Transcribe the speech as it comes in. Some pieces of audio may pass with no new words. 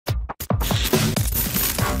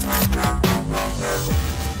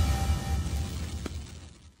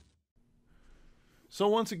So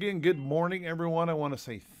once again, good morning, everyone. I want to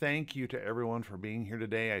say thank you to everyone for being here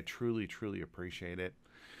today. I truly, truly appreciate it.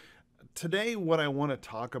 Today, what I want to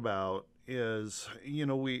talk about is,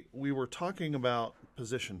 we were talking about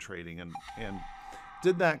position trading and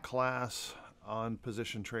did that class on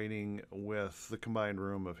position trading with the combined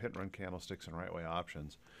room of hit and run candlesticks and right way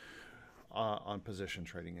options on position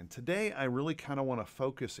trading. And today, I really kind of want to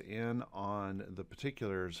focus in on the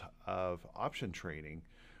particulars of option trading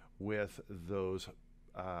with those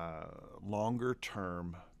longer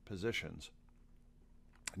term positions.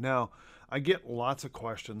 Now, I get lots of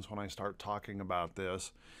questions when I start talking about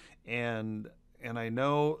this, and I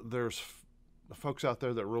know there's folks out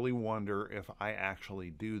there that really wonder if I actually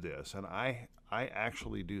do this, and I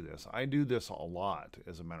actually do this. I do this a lot,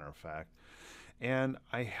 as a matter of fact, and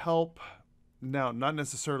I help now, not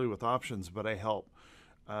necessarily with options, but I help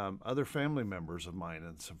other family members of mine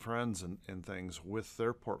and some friends and things with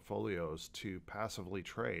their portfolios to passively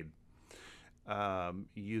trade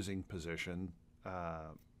using position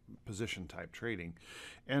type trading.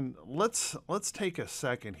 And let's take a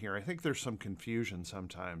second here. I think there's some confusion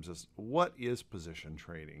sometimes as what is position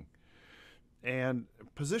trading. And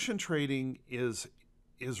position trading is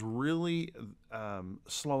really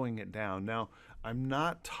slowing it down. Now, I'm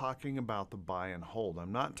not talking about the buy and hold.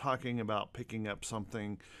 I'm not talking about picking up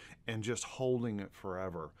something and just holding it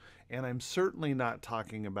forever. And I'm certainly not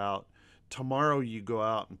talking about tomorrow you go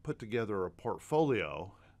out and put together a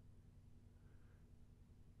portfolio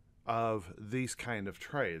of these kind of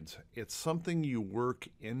trades. It's something you work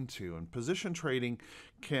into. And position trading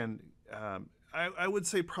can, I would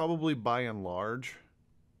say probably by and large,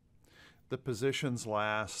 the positions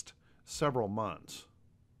last several months,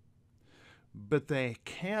 but they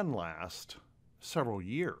can last several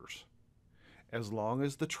years as long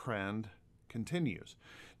as the trend continues.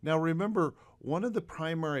 Now remember, one of the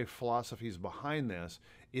primary philosophies behind this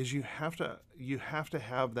is you have to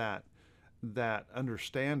have that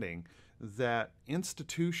understanding that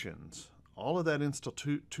institutions, all of that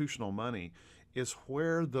institutional money, is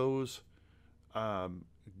where those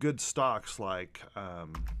good stocks like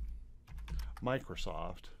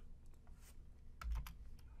Microsoft,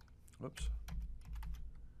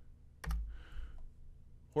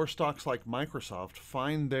 where stocks like Microsoft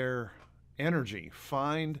find their energy,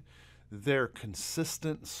 find their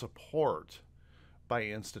consistent support by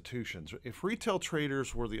institutions. If retail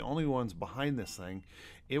traders were the only ones behind this thing,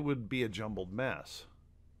 it would be a jumbled mess.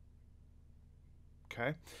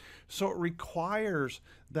 Okay? So it requires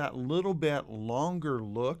that little bit longer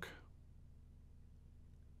look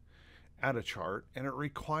at a chart, and it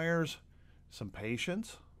requires some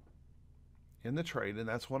patience in the trade, and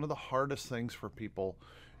that's one of the hardest things for people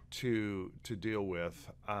to deal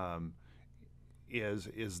with,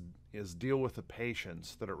 is deal with the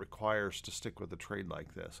patience that it requires to stick with a trade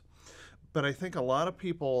like this. But I think a lot of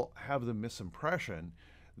people have the misimpression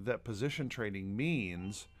that position trading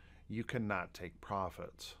means you cannot take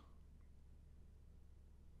profits.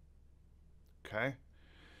 Okay?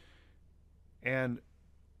 And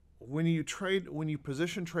when you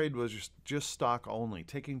position trade was just stock only,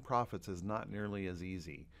 taking profits is not nearly as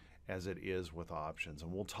easy as it is with options.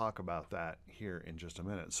 And we'll talk about that here in just a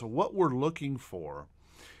minute. So what we're looking for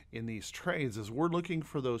in these trades is we're looking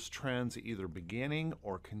for those trends either beginning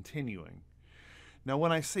or continuing. Now,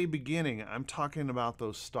 when I say beginning, I'm talking about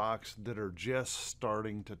those stocks that are just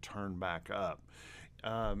starting to turn back up.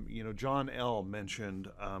 John L. mentioned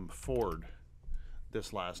Ford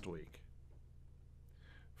this last week.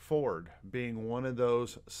 Ford being one of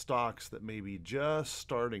those stocks that may be just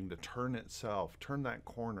starting to turn that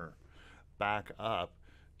corner back up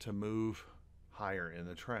to move higher in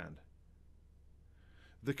the trend.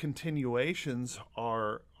 The continuations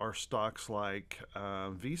are stocks like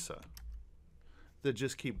Visa that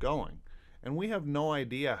just keep going. And we have no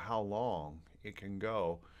idea how long it can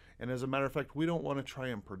go. And as a matter of fact, we don't want to try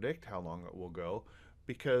and predict how long it will go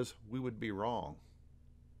because we would be wrong.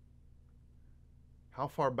 How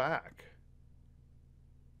far back?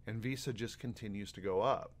 And Visa just continues to go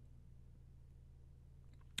up.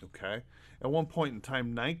 Okay? At one point in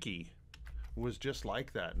time, Nike was just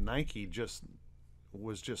like that. Nike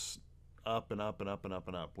was just up and up and up and up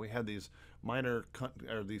and up. We had these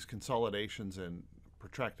these consolidations and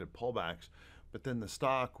protracted pullbacks, but then the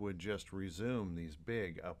stock would just resume these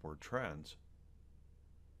big upward trends.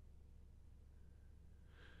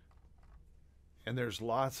 And there's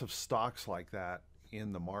lots of stocks like that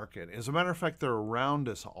in the market. As a matter of fact, they're around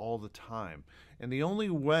us all the time. And the only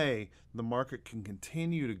way the market can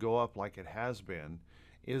continue to go up like it has been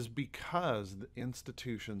is because the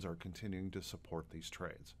institutions are continuing to support these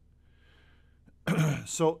trades.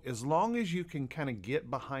 So as long as you can kind of get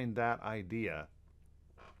behind that idea,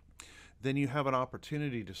 then you have an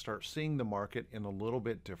opportunity to start seeing the market in a little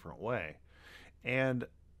bit different way. And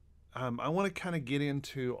I want to kind of get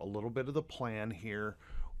into a little bit of the plan here,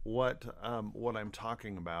 what I'm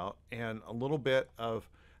talking about, and a little bit of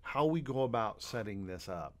how we go about setting this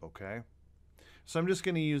up. Okay, so I'm just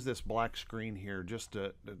going to use this black screen here just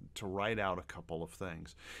to write out a couple of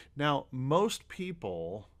things. Now, most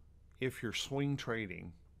people, if you're swing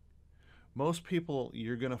trading, most people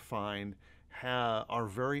you're going to find are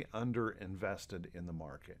very under invested in the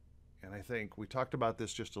market. And I think we talked about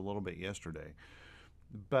this just a little bit yesterday.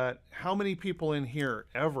 But how many people in here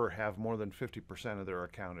ever have more than 50% of their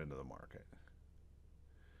account into the market?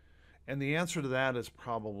 And the answer to that is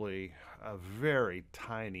probably a very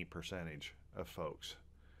tiny percentage of folks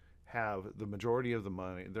have the majority of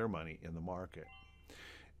their money in the market.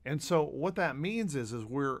 And so what that means is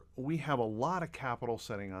we have a lot of capital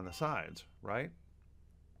sitting on the sides, right?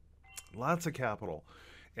 Lots of capital.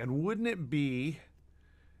 And wouldn't it be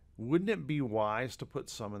wise to put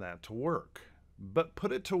some of that to work? But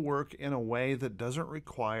put it to work in a way that doesn't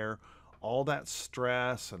require all that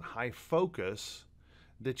stress and high focus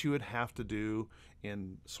that you would have to do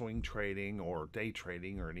in swing trading or day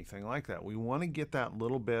trading or anything like that. We want to get that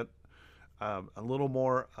little bit, a little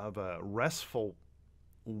more of a restful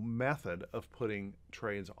method of putting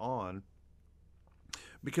trades on,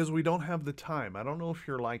 because we don't have the time. I don't know if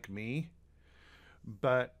you're like me,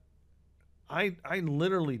 but I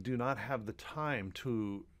literally do not have the time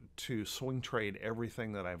to swing trade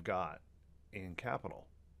everything that I've got in capital,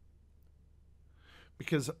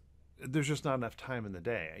 because there's just not enough time in the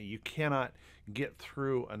day. You cannot get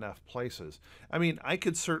through enough places. I mean, I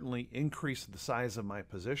could certainly increase the size of my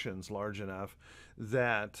positions large enough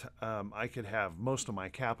that I could have most of my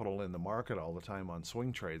capital in the market all the time on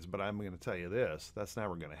swing trades, but I'm going to tell you this, that's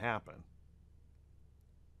never going to happen.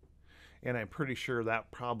 And I'm pretty sure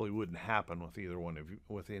that probably wouldn't happen with either one of you,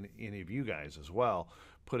 with any of you guys as well,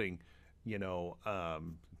 putting,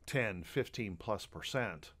 10, 15 plus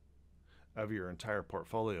 % of your entire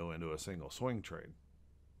portfolio into a single swing trade.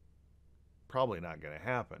 Probably not going to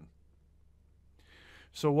happen.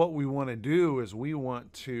 So what we want to do is we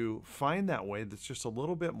want to find that way that's just a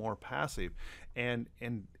little bit more passive and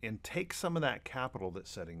take some of that capital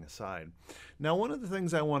that's setting aside. Now, one of the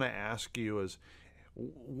things I want to ask you is,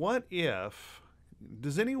 what if,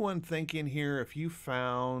 does anyone think in here, if you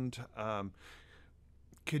found,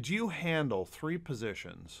 could you handle 3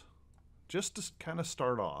 positions, just to kind of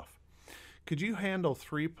start off? Could you handle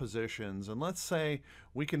 3 positions? And let's say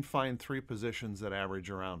we can find 3 positions that average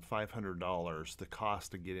around $500, the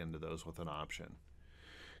cost to get into those with an option.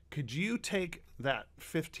 Could you take that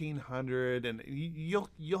 $1,500, and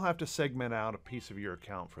you'll have to segment out a piece of your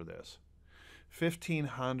account for this.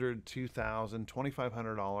 $1,500, $2,000,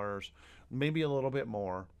 $2,500, maybe a little bit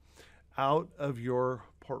more, out of your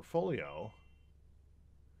portfolio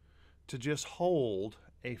to just hold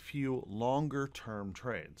a few longer term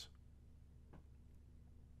trades.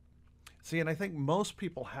 See, and I think most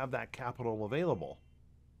people have that capital available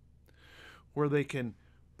where they can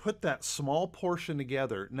put that small portion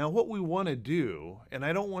together. Now, what we want to do, and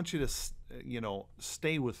I don't want you to,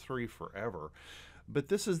 stay with 3 forever, but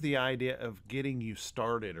this is the idea of getting you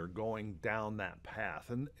started or going down that path.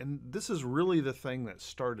 And this is really the thing that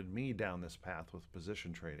started me down this path with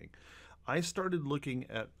position trading. I started looking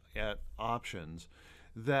at options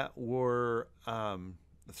that were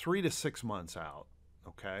 3 to 6 months out,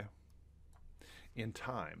 okay, in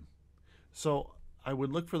time. So I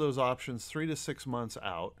would look for those options 3 to 6 months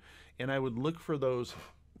out, and I would look for those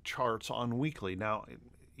charts on weekly. Now,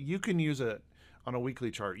 you can use it on a weekly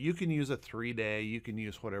chart. You can use a 3-day, you can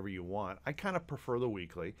use whatever you want. I kind of prefer the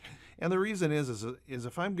weekly. And the reason is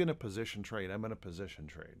if I'm going to position trade, I'm going to position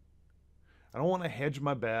trade. I don't want to hedge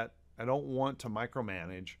my bet. I don't want to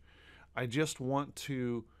micromanage. I just want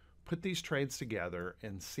to put these trades together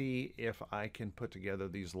and see if I can put together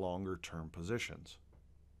these longer term positions.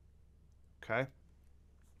 Okay?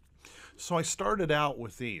 So I started out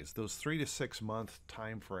with those 3 to 6 month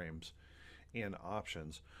time frames in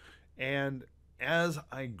options. And as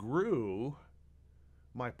I grew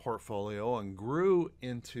my portfolio and grew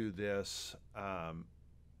into this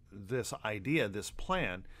this idea, this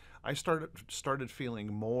plan, I started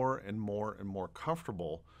feeling more and more and more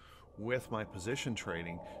comfortable with my position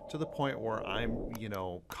trading, to the point where I'm,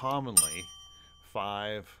 commonly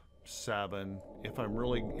 5, 7.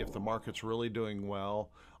 If the market's really doing well,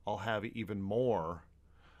 I'll have even more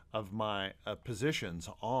of my positions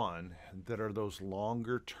on that are those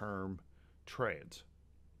longer term trades,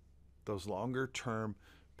 those longer term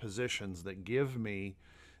positions that give me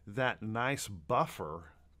that nice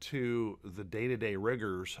buffer to the day-to-day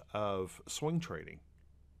rigors of swing trading.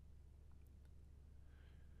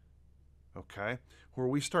 Okay, where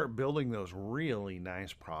we start building those really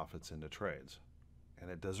nice profits into trades, and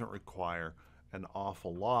it doesn't require an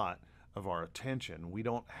awful lot of our attention. We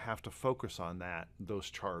don't have to focus on those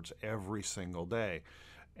charts every single day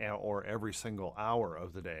or every single hour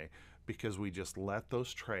of the day, because we just let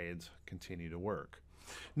those trades continue to work.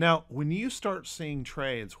 Now, when you start seeing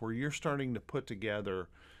trades where you're starting to put together,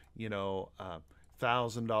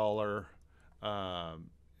 $1,000,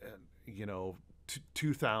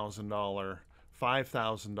 $2,000,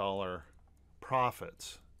 $5,000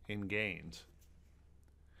 profits in gains,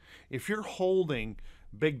 if you're holding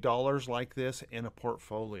big dollars like this in a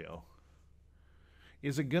portfolio,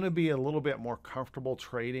 is it going to be a little bit more comfortable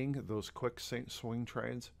trading those quick swing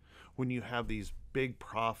trades when you have these big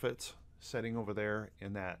profits sitting over there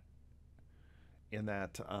in that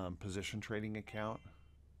position trading account?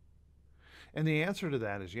 And the answer to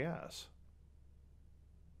that is yes.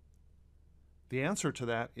 The answer to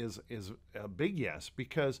that is a big yes,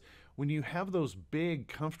 because when you have those big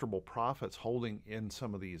comfortable profits holding in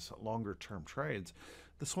some of these longer term trades,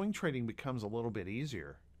 the swing trading becomes a little bit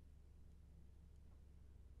easier.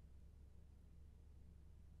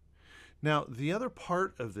 Now, the other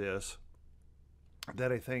part of this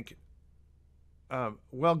that I think,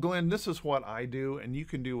 well, Glenn, this is what I do, and you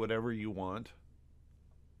can do whatever you want.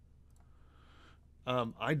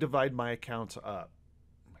 I divide my accounts up.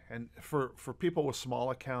 And for people with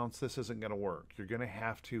small accounts, this isn't going to work. You're going to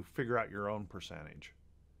have to figure out your own percentage.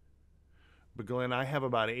 But Glenn, I have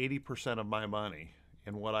about 80% of my money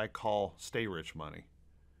in what I call stay rich money.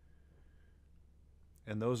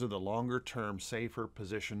 And those are the longer term, safer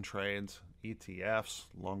position trades, ETFs,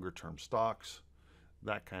 longer term stocks,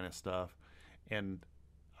 that kind of stuff. And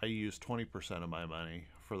I use 20% of my money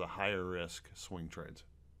for the higher risk swing trades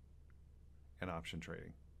and option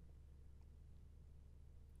trading.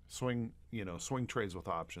 Swing trades with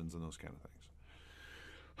options and those kind of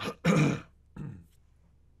things.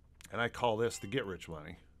 And I call this the get rich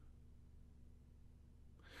money.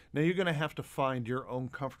 Now you're going to have to find your own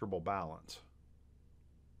comfortable balance.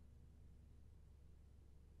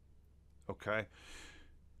 Okay?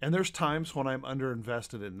 And there's times when I'm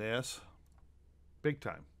underinvested in this, big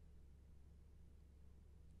time.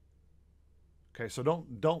 Okay, so I don't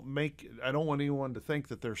want anyone to think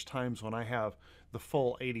that there's times when I have the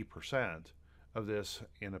full 80% of this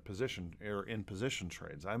in a position or in position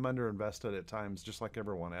trades. I'm underinvested at times just like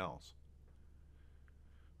everyone else.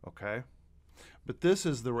 Okay? But this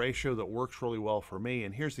is the ratio that works really well for me.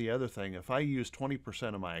 And here's the other thing. If I use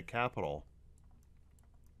 20% of my capital,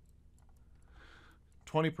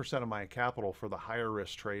 20% of my capital for the higher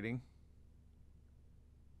risk trading,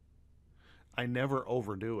 I never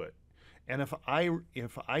overdo it. And if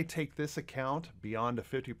I take this account beyond a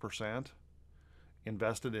 50%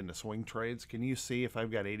 invested into swing trades, can you see if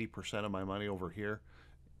I've got 80% of my money over here?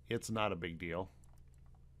 It's not a big deal.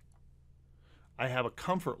 I have a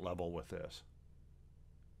comfort level with this.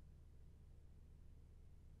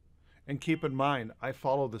 And keep in mind, I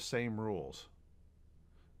follow the same rules.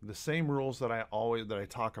 The same rules that I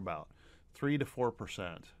talk about. 3 to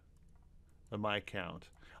 4% of my account.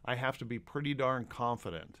 I have to be pretty darn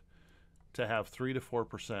confident to have 3 to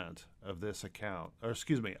 4% of this account, or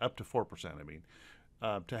excuse me, up to 4%, I mean,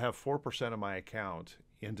 to have 4% of my account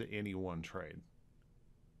into any one trade.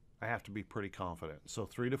 I have to be pretty confident. So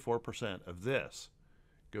 3 to 4% of this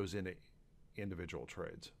goes into individual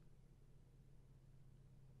trades.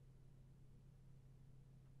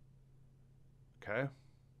 Okay?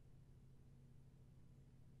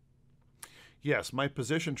 Yes, my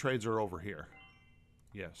position trades are over here.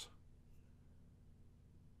 Yes.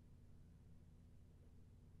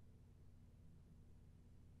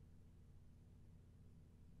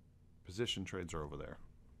 Position trades are over there.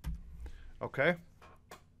 Okay?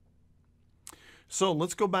 So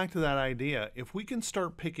let's go back to that idea. If we can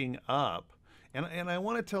start picking up, and I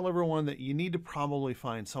want to tell everyone that you need to probably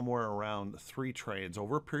find somewhere around 3 trades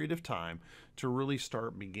over a period of time to really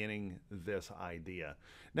start beginning this idea.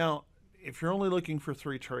 Now, if you're only looking for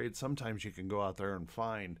 3 trades, sometimes you can go out there and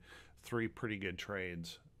find 3 pretty good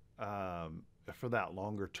trades for that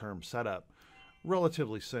longer term setup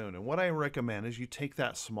relatively soon. And what I recommend is you take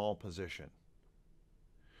that small position.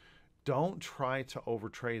 Don't try to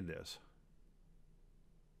overtrade this.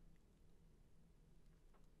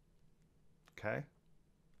 Okay?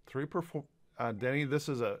 3 per 4. Denny, this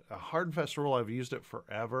is a hard and fast rule. I've used it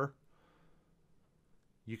forever.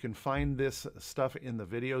 You can find this stuff in the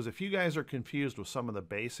videos. If you guys are confused with some of the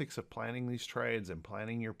basics of planning these trades and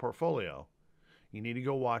planning your portfolio, you need to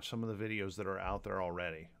go watch some of the videos that are out there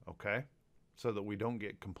already, okay? So that we don't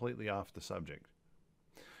get completely off the subject.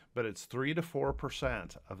 But it's 3 to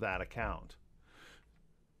 4% of that account.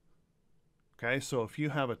 Okay, so if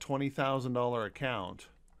you have a $20,000 account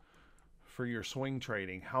for your swing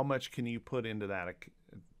trading, how much can you put into that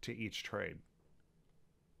to each trade?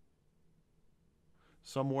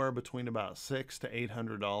 Somewhere between about $600 to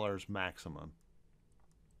 $800 maximum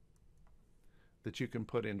that you can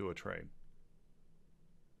put into a trade.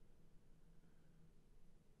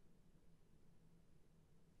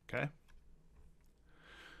 Okay?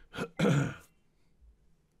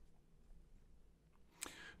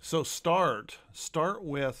 So start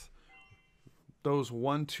with those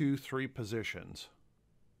 1, 2, 3 positions,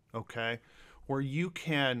 okay, where you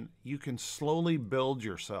can slowly build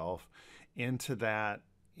yourself into that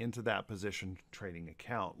position trading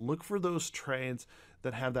account. Look for those trades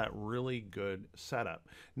that have that really good setup.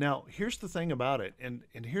 Now, here's the thing about it, and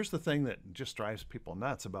here's the thing that just drives people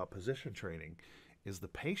nuts about position trading, is the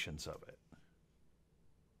patience of it.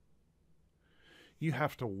 You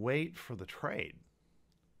have to wait for the trade.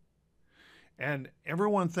 And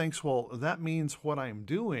everyone thinks, well, that means what I'm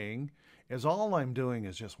doing is all I'm doing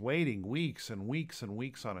is just waiting weeks and weeks and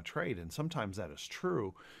weeks on a trade. And sometimes that is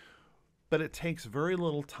true, but it takes very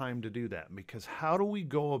little time to do that, because how do we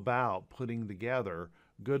go about putting together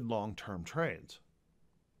good long-term trades?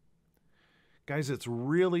 Guys, it's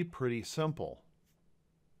really pretty simple.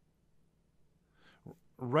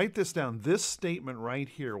 Write this down. This statement right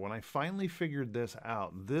here, when I finally figured this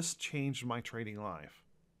out, this changed my trading life.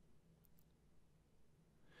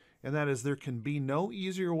 And that is, there can be no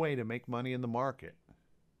easier way to make money in the market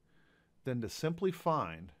than to simply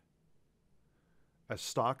find a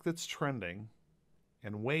stock that's trending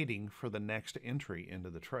and waiting for the next entry into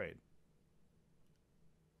the trade.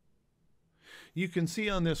 You can see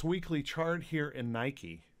on this weekly chart here in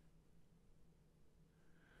Nike,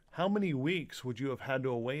 how many weeks would you have had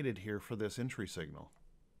to have waited here for this entry signal?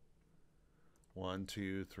 1,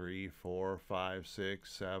 2, 3, 4, 5,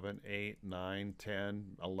 6, 7, 8, 9, 10,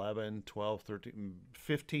 11, 12, 13,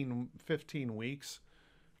 15 weeks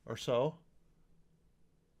or so,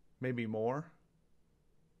 maybe more.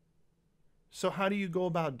 So how do you go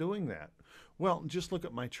about doing that? Well, just look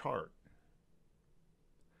at my chart.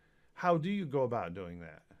 How do you go about doing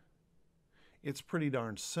that? It's pretty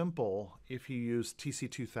darn simple if you use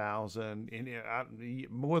TC2000.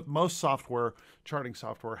 And with most software, charting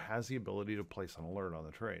software has the ability to place an alert on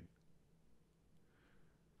the trade.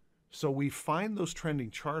 So we find those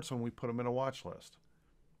trending charts when we put them in a watch list.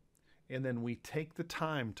 And then we take the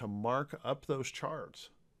time to mark up those charts.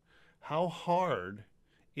 How hard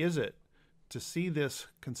is it to see this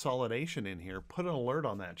consolidation in here, put an alert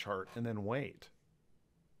on that chart, and then wait?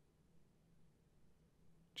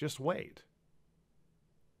 Just wait.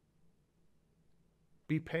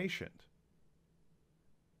 Be patient.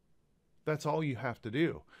 That's all you have to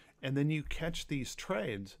do. And then you catch these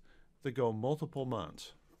trades that go multiple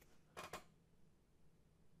months.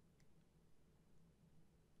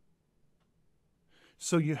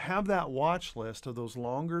 So you have that watch list of those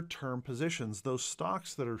longer term positions, those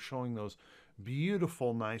stocks that are showing those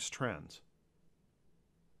beautiful, nice trends.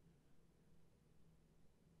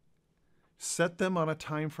 Set them on a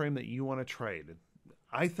time frame that you want to trade.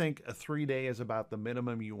 I think a 3-day is about the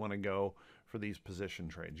minimum you want to go for these position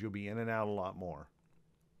trades. You'll be in and out a lot more.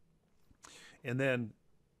 And then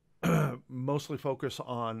mostly focus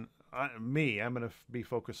on me. I'm going to be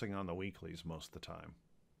focusing on the weeklies most of the time.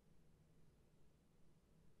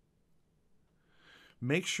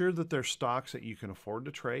 Make sure that they're stocks that you can afford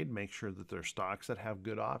to trade. Make sure that they're stocks that have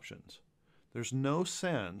good options. There's no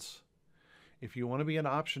sense, if you want to be an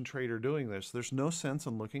option trader doing this, there's no sense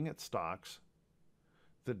in looking at stocks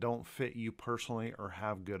that don't fit you personally or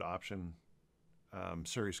have good option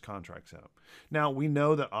series contracts in them. Now, we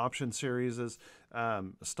know that option series is,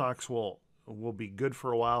 stocks will be good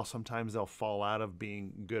for a while. Sometimes they'll fall out of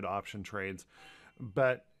being good option trades,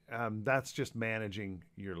 but that's just managing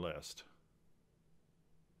your list.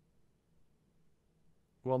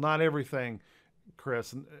 Well, not everything,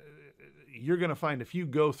 Chris. You're going to find if you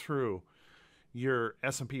go through your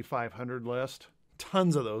S&P 500 list,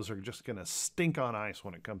 tons of those are just going to stink on ice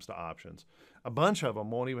when it comes to options. A bunch of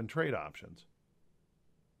them won't even trade options.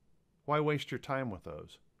 Why waste your time with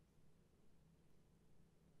those?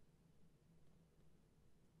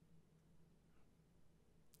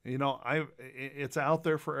 You know, it's out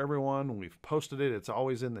there for everyone. We've posted it. It's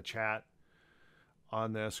always in the chat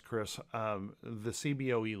on this, Chris. The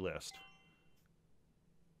CBOE list.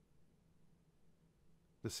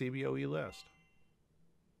 the CBOE list.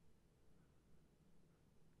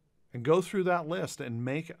 And go through that list and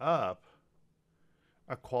make up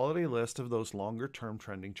a quality list of those longer term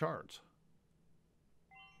trending charts.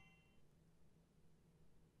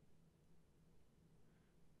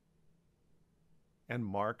 And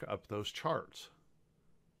mark up those charts.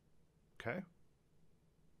 Okay?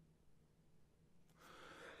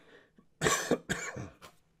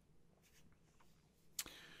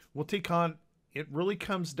 Well, T-Con, it really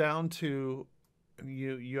comes down to,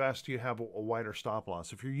 you asked, do you have a wider stop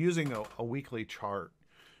loss? If you're using a weekly chart,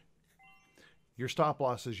 your stop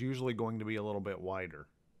loss is usually going to be a little bit wider.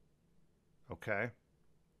 Okay?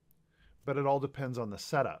 But it all depends on the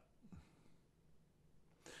setup.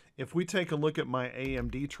 If we take a look at my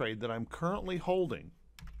AMD trade that I'm currently holding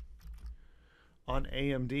on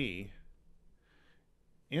AMD,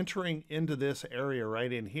 entering into this area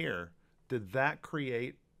right in here, did that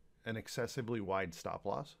create an excessively wide stop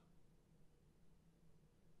loss?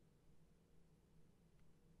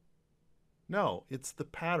 No, it's the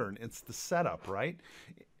pattern, it's the setup, right?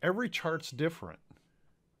 Every chart's different.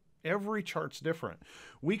 Every chart's different.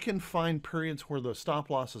 We can find periods where the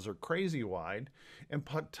stop losses are crazy wide and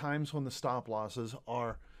times when the stop losses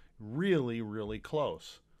are really, really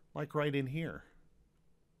close, like right in here.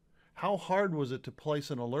 How hard was it to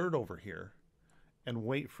place an alert over here and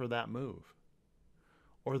wait for that move?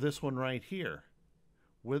 Or this one right here.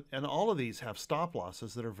 And all of these have stop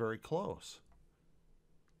losses that are very close.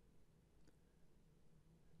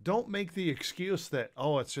 Don't make the excuse that,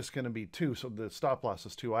 oh, it's just going to be 2, so the stop loss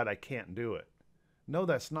is too wide, I can't do it. No,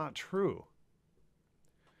 that's not true.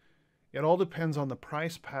 It all depends on the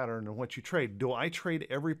price pattern and what you trade. Do I trade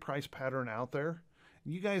every price pattern out there?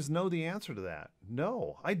 You guys know the answer to that.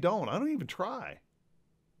 No, I don't. I don't even try.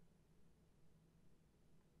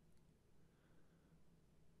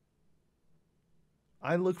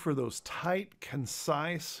 I look for those tight,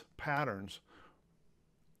 concise patterns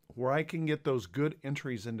where I can get those good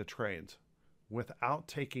entries into trades without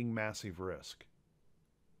taking massive risk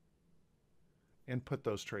and put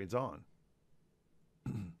those trades on.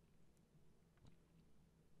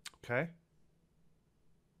 Okay?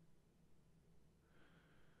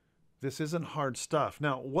 This isn't hard stuff.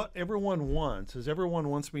 Now, what everyone wants is everyone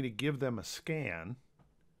wants me to give them a scan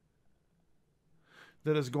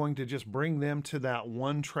that is going to just bring them to that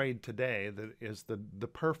one trade today that is the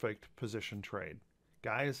perfect position trade.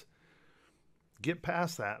 Guys, get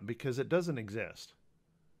past that because it doesn't exist.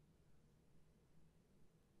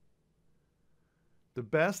 The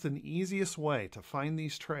best and easiest way to find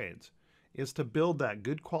these trades is to build that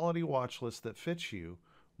good quality watch list that fits you,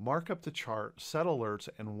 mark up the chart, set alerts,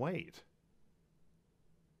 and wait.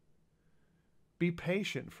 Be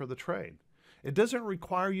patient for the trade. It doesn't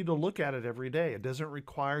require you to look at it every day. It doesn't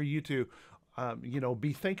require you to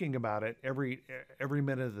be thinking about it every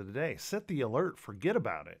minute of the day. Set the alert, forget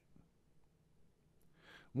about it.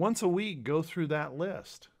 Once a week, go through that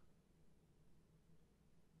list.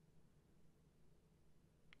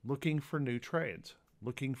 Looking for new trades,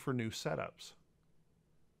 looking for new setups.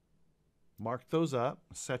 Mark those up,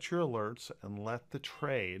 set your alerts, and let the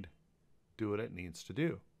trade do what it needs to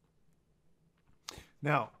do.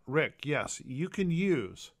 Now, Rick, yes, you can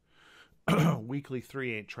use weekly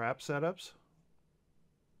 3/8 trap setups.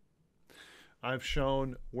 I've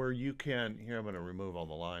shown where you can, here I'm going to remove all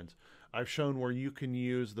the lines. I've shown where you can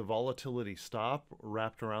use the volatility stop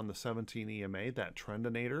wrapped around the 17 EMA, that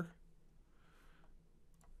trendinator,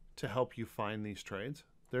 to help you find these trades.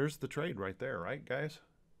 There's the trade right there, right, guys?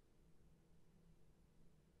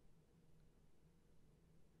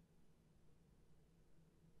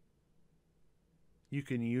 You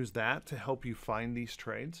can use that to help you find these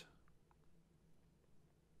trades.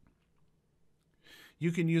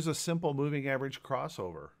 You can use a simple moving average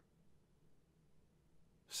crossover.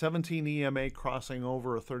 17 EMA crossing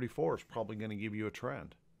over a 34 is probably going to give you a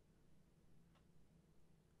trend.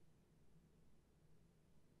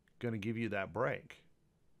 Going to give you that break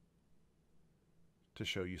to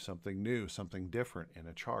show you something new, something different in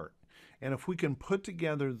a chart. And if we can put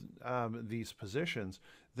together these positions,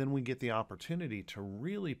 then we get the opportunity to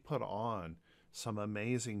really put on some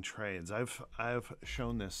amazing trades. I've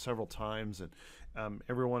shown this several times, and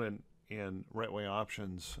everyone in Right Way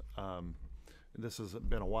Options, this has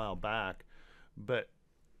been a while back, but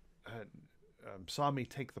saw me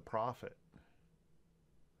take the profit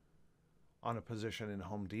on a position in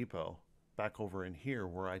Home Depot back over in here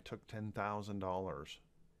where I took $10,000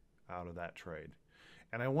 out of that trade.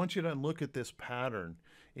 And I want you to look at this pattern.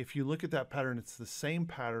 If you look at that pattern, it's the same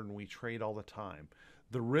pattern we trade all the time.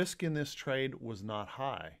 The risk in this trade was not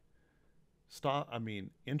high.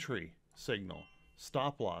 Entry signal,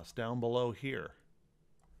 stop loss down below here.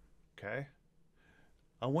 Okay?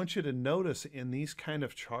 I want you to notice in these kind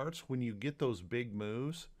of charts, when you get those big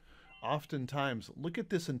moves, oftentimes, look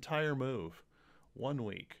at this entire move. 1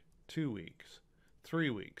 week, 2 weeks,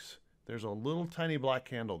 3 weeks. There's a little tiny black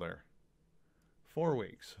candle there. 4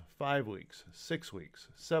 weeks, 5 weeks, 6 weeks,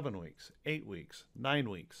 7 weeks, 8 weeks, 9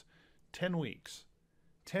 weeks, 10 weeks.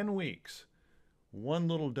 10 weeks. One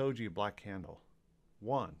little doji black candle.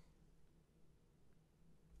 One.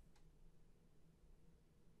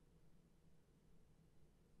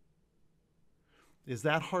 Is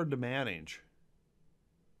that hard to manage?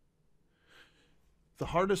 The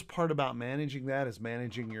hardest part about managing that is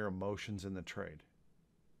managing your emotions in the trade.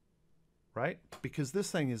 Right? Because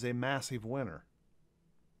this thing is a massive winner.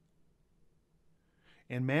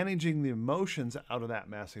 And managing the emotions out of that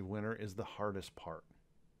massive winner is the hardest part.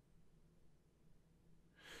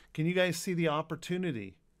 Can you guys see the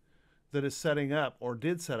opportunity that is setting up or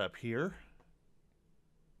did set up here?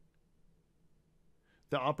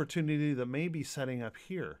 The opportunity that may be setting up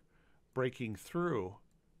here, breaking through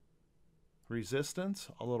resistance,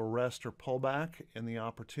 a little rest or pullback, and the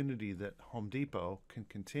opportunity that Home Depot can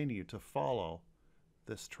continue to follow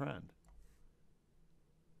this trend.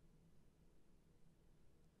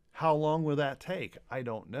 How long will that take? I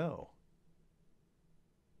don't know.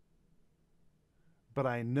 But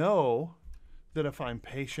I know that if I'm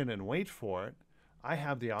patient and wait for it, I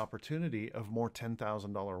have the opportunity of more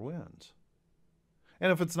 $10,000 wins.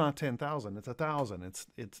 And if it's not 10,000, it's 1,000, it's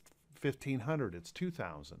 1,500, it's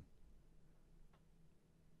 2,000.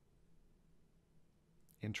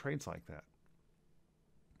 In trades like that.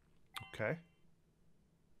 Okay?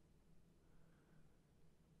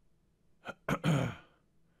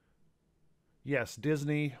 Yes,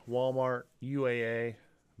 Disney, Walmart, UAA,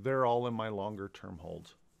 they're all in my longer term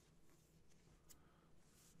holds.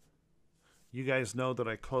 You guys know that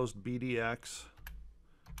I closed BDX.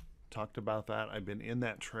 Talked about that. I've been in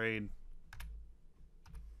that trade.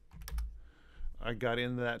 I got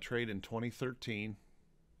into that trade in 2013.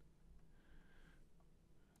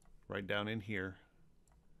 Right down in here.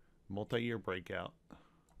 Multi-year breakout.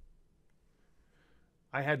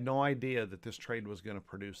 I had no idea that this trade was going to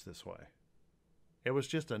produce this way. It was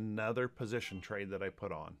just another position trade that I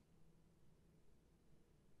put on.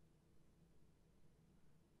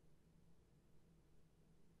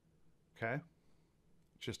 Okay?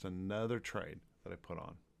 Just another trade that I put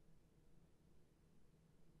on.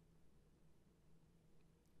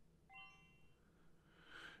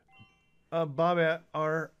 Bob,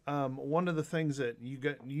 one of the things that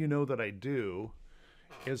you know that I do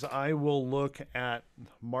is I will look at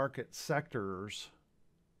market sectors.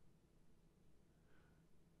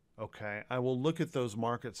 Okay, I will look at those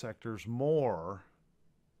market sectors more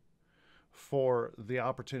for the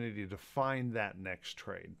opportunity to find that next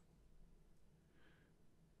trade.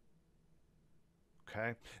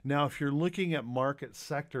 Okay, now if you're looking at market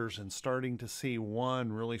sectors and starting to see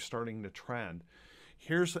one really starting to trend,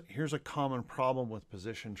 here's a common problem with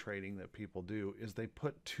position trading that people do is they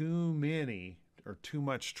put too many or too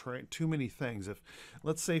many things. If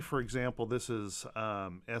let's say for example this is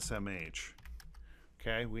SMH.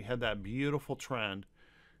 Okay, we had that beautiful trend.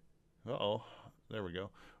 There we go.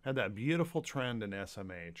 Had that beautiful trend in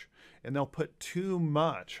SMH, and they'll put too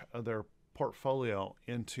much of their portfolio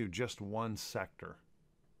into just one sector.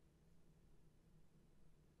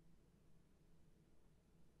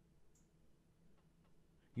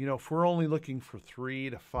 You know, if we're only looking for 3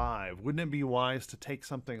 to 5, wouldn't it be wise to take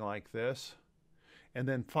something like this and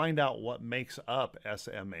then find out what makes up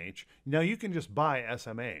SMH? Now you can just buy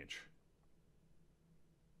SMH.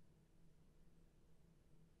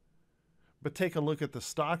 But take a look at the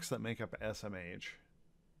stocks that make up SMH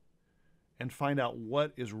and find out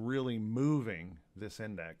what is really moving this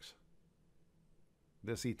index,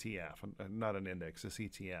 this ETF, not an index, this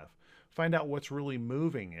ETF. Find out what's really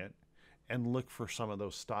moving it and look for some of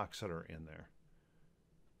those stocks that are in there.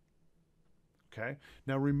 Okay.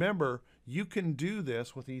 Now remember, you can do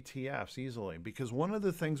this with ETFs easily because one of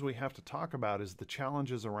the things we have to talk about is the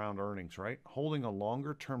challenges around earnings, right? Holding a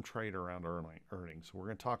longer term trade around earnings. We're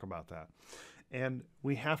going to talk about that. And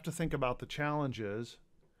we have to think about the challenges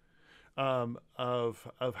of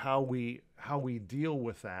how we deal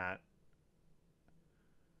with that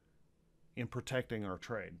in protecting our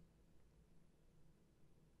trade.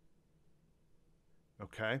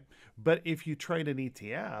 Okay, but if you trade an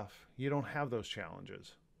ETF, you don't have those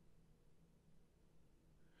challenges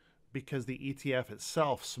because the ETF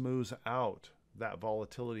itself smooths out that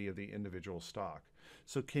volatility of the individual stock.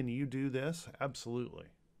 So can you do this? Absolutely.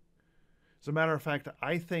 As a matter of fact,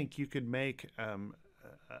 I think you could make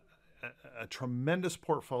a tremendous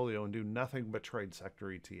portfolio and do nothing but trade sector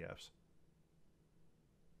ETFs.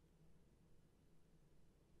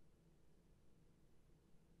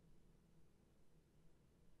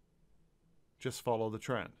 Just follow the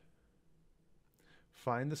trend.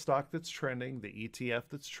 Find the stock that's trending, the ETF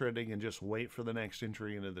that's trending, and just wait for the next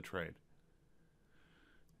entry into the trade.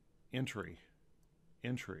 Entry,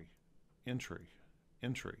 entry, entry,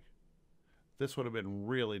 entry. This would have been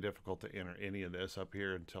really difficult to enter any of this up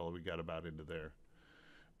here until we got about into there.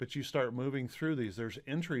 But you start moving through these, there's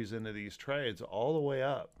entries into these trades all the way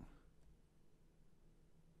up.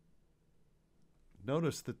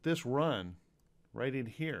 Notice that this run right in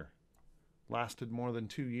here lasted more than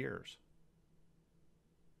 2 years.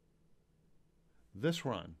 This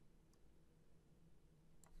run,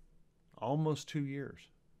 almost 2 years.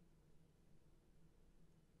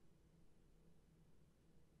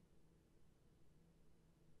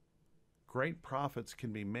 Great profits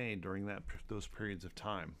can be made during those periods of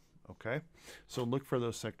time, okay? So look for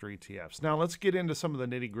those sector ETFs. Now let's get into some of the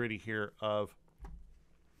nitty-gritty here of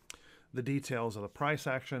the details of the price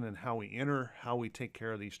action and how we enter, how we take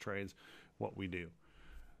care of these trades, what we do.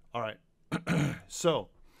 All right, so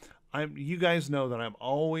you guys know that I'm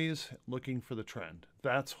always looking for the trend.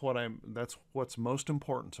 That's what's most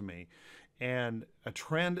important to me. And a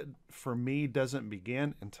trend for me doesn't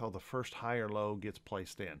begin until the first high or low gets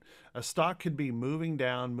placed in. A stock could be moving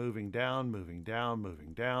down, moving down, moving down,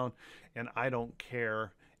 moving down, and I don't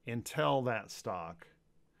care until that stock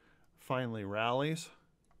finally rallies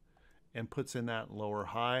and puts in that lower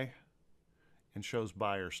high and shows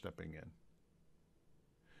buyers stepping in.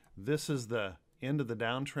 This is the end of the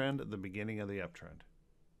downtrend, the beginning of the uptrend.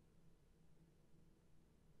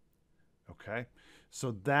 Okay,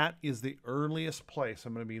 so that is the earliest place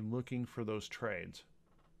I'm going to be looking for those trades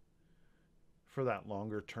for that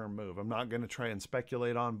longer term move. I'm not going to try and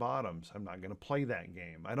speculate on bottoms. I'm not going to play that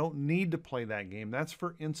game. I don't need to play that game. That's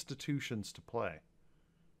for institutions to play.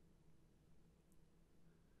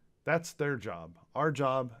 That's their job. Our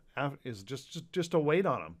job is just to wait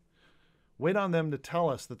on them. Wait on them to tell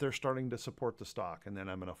us that they're starting to support the stock, and then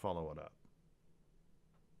I'm going to follow it up.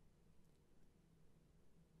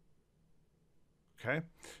 Okay,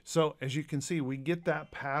 so as you can see, we get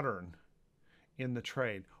that pattern in the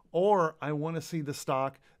trade. Or I want to see the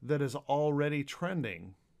stock that is already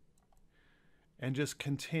trending and just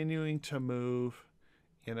continuing to move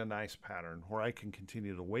in a nice pattern where I can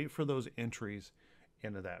continue to wait for those entries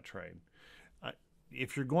into that trade.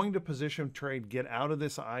 If you're going to position trade, get out of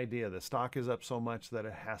this idea the stock is up so much that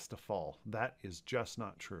it has to fall. That is just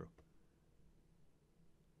not true.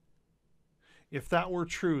 If that were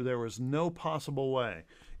true, there was no possible way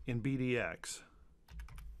in BDX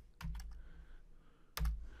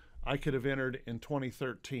I could have entered in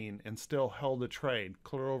 2013 and still held a trade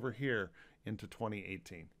clear over here into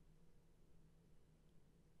 2018.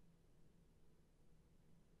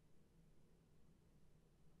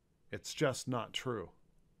 It's just not true.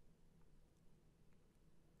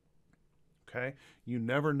 Okay? You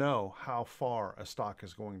never know how far a stock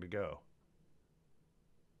is going to go.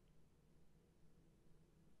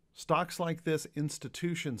 Stocks like this,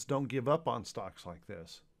 institutions don't give up on stocks like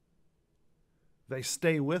this. They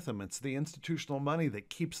stay with them. It's the institutional money that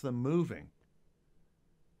keeps them moving.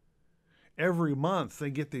 Every month they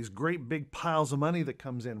get these great big piles of money that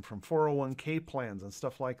comes in from 401k plans and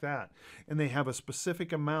stuff like that. And they have a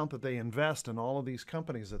specific amount that they invest in all of these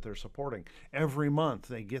companies that they're supporting. Every month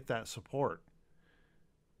they get that support.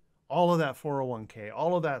 All of that 401k,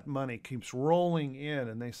 all of that money keeps rolling in,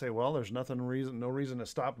 and they say, well, there's no reason to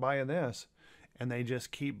stop buying this. And they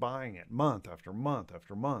just keep buying it month after month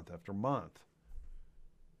after month after month.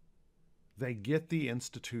 They get the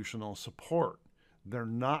institutional support. They're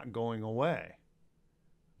not going away.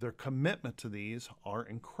 Their commitment to these are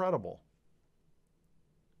incredible.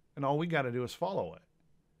 And all we got to do is follow it.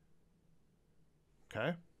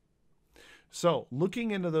 Okay? So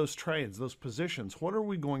looking into those trades, those positions, what are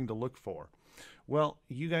we going to look for? Well,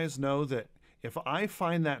 you guys know that if I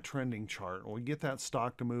find that trending chart, we get that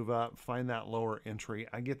stock to move up, find that lower entry,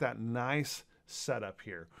 I get that nice setup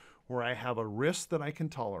here where I have a risk that I can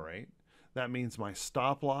tolerate. That means my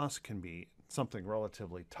stop loss can be something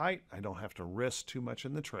relatively tight. I don't have to risk too much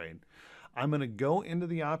in the trade. I'm going to go into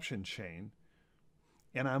the option chain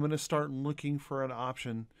and I'm going to start looking for an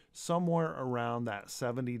option somewhere around that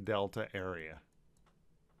 70 delta area.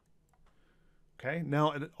 Okay,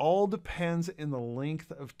 now it all depends in the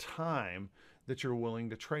length of time that you're willing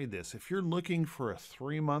to trade this. If you're looking for a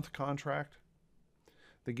 3-month contract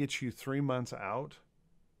that gets you 3 months out,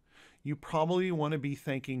 you probably want to be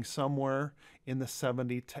thinking somewhere in the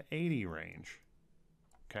 70 to 80 range.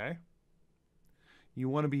 Okay? You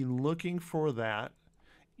want to be looking for that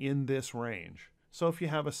in this range. So if you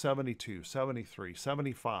have a 72, 73,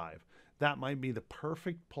 75, that might be the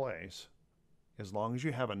perfect place, as long as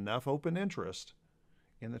you have enough open interest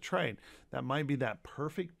in the trade. That might be that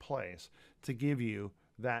perfect place to give you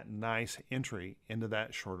that nice entry into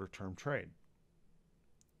that shorter term trade.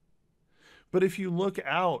 But if you look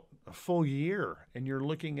out a full year and you're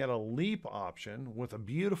looking at a leap option with a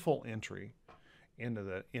beautiful entry into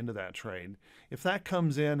that trade, if that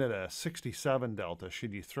comes in at a 67 delta,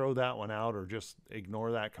 should you throw that one out or just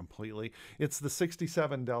ignore that completely? It's the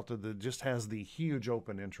 67 delta that just has the huge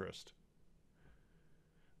open interest.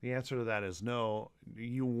 The answer to that is no.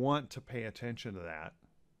 You want to pay attention to that,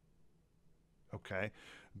 okay?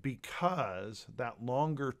 Because that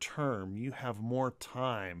longer term, you have more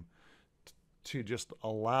time to just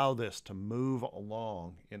allow this to move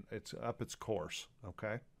along in its course,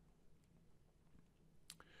 okay?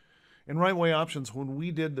 In Right Way Options, when we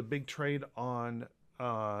did the big trade on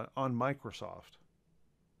Microsoft,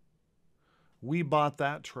 we bought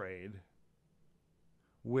that trade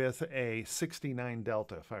with a 69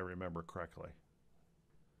 delta, if I remember correctly.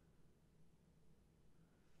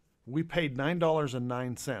 We paid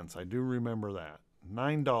 $9.09. I do remember that.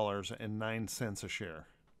 $9.09 a share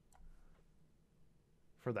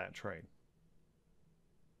for that trade.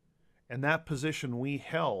 And that position we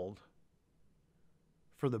held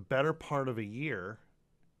for the better part of a year.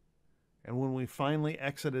 And when we finally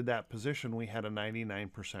exited that position, we had a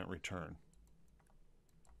 99% return.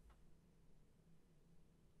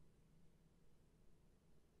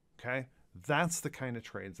 Okay? That's the kind of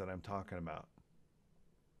trades that I'm talking about.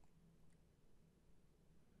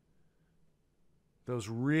 Those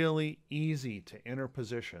really easy to enter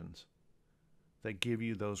positions that give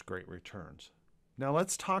you those great returns. Now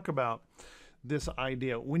let's talk about this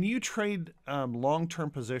idea. When you trade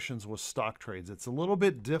long-term positions with stock trades, it's a little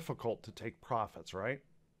bit difficult to take profits, right?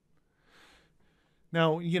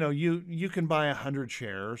 Now, you know, you can buy 100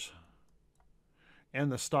 shares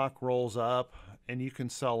and the stock rolls up and you can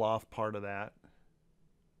sell off part of that.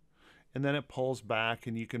 And then it pulls back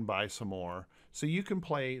and you can buy some more. So you can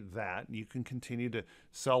play that. You can continue to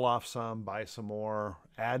sell off some, buy some more,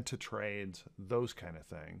 add to trades, those kind of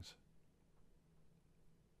things.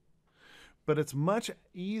 But it's much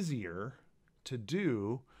easier to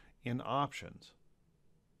do in options.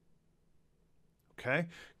 Okay?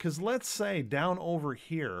 Because let's say down over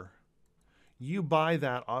here, you buy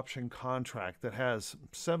that option contract that has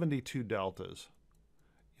 72 deltas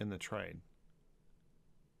in the trade.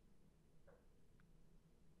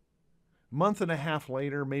 Month and a half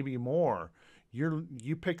later, maybe more,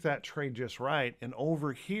 you pick that trade just right, and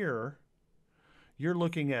over here, you're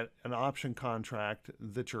looking at an option contract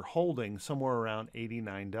that you're holding somewhere around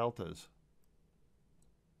 89 deltas.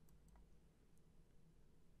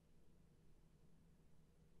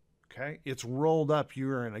 Okay, it's rolled up.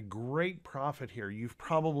 You're in a great profit here. You've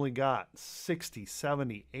probably got 60,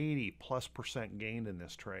 70, 80+% gain in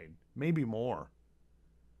this trade, maybe more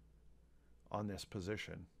on this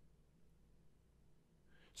position.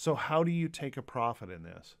 So how do you take a profit in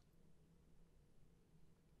this?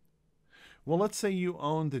 Well, let's say you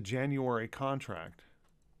own the January contract.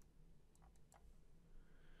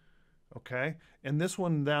 Okay, and this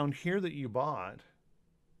one down here that you bought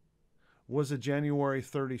was a January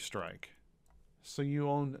 30 strike. So you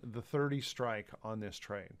own the 30 strike on this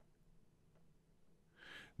trade.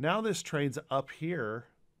 Now this trade's up here,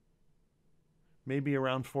 maybe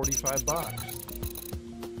around 45 bucks.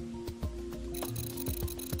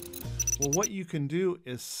 Well, what you can do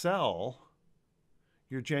is sell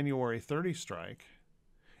your January 30 strike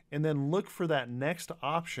and then look for that next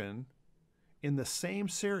option in the same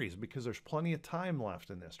series, because there's plenty of time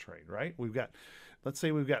left in this trade, right? Let's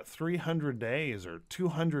say we've got 300 days or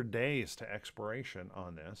 200 days to expiration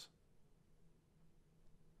on this.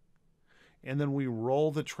 And then we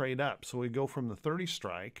roll the trade up. So we go from the 30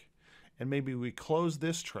 strike and maybe we close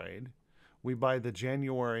this trade. We buy the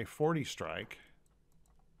January 40 strike.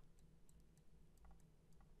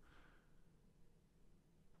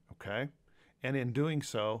 Okay, and in doing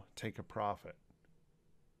so, take a profit.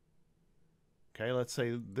 Okay, let's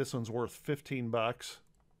say this one's worth 15 bucks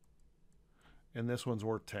and this one's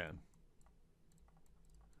worth 10.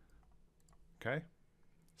 Okay,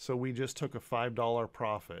 so we just took a $5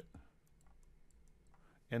 profit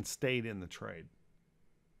and stayed in the trade.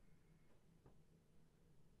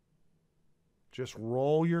 Just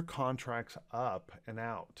roll your contracts up and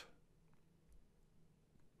out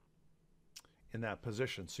in that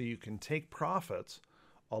position so you can take profits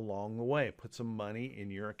along the way. Put some money in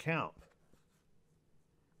your account.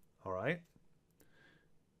 All right?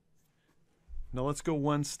 Now let's go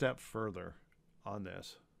one step further on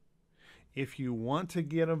this. If you want to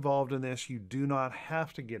get involved in this, you do not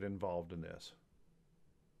have to get involved in this.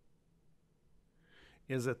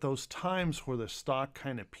 Is at those times where the stock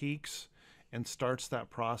kind of peaks and starts that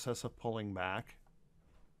process of pulling back.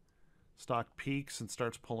 Stock peaks and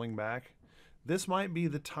starts pulling back. This might be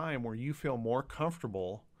the time where you feel more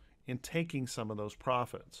comfortable in taking some of those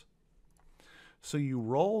profits. So you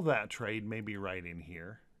roll that trade maybe right in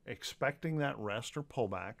here, expecting that rest or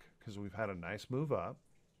pullback because we've had a nice move up.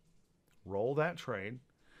 Roll that trade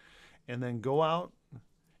and then go out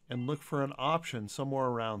and look for an option somewhere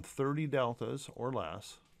around 30 deltas or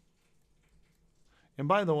less. And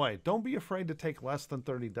by the way, don't be afraid to take less than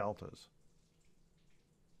 30 deltas.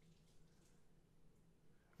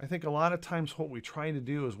 I think a lot of times what we try to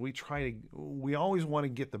do is we always want to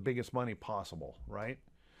get the biggest money possible, right?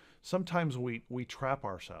 Sometimes we trap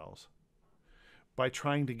ourselves by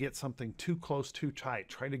trying to get something too close, too tight,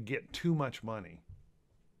 try to get too much money.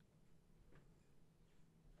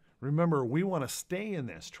 Remember, we want to stay in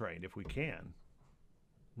this trade if we can.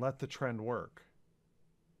 Let the trend work.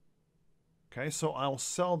 Okay, so I'll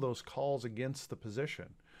sell those calls against the position.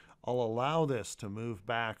 I'll allow this to move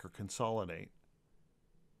back or consolidate.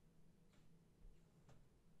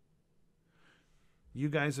 You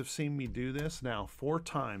guys have seen me do this now 4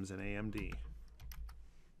 times in AMD.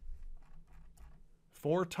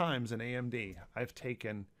 4 times in AMD, I've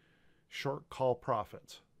taken short call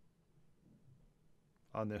profits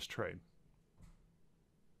on this trade.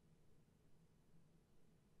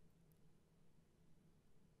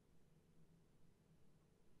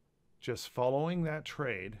 Just following that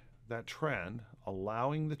trade, that trend,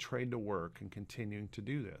 allowing the trade to work and continuing to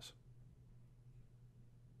do this.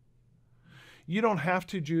 You don't have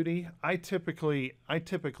to, Judy. I typically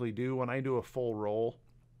do when I do a full roll.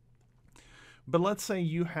 But let's say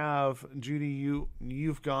you have, Judy,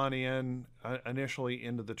 you've gone in initially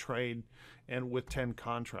into the trade and with 10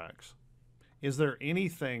 contracts. Is there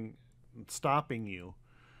anything stopping you?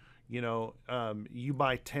 You know, you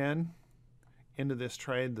buy 10 into this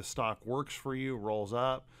trade, the stock works for you, rolls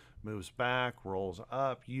up, moves back, rolls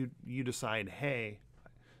up. You decide, hey,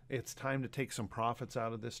 it's time to take some profits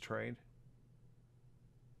out of this trade.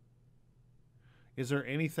 Is there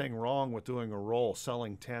anything wrong with doing a roll,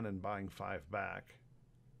 selling 10 and buying 5 back,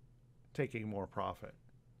 taking more profit?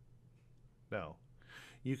 No.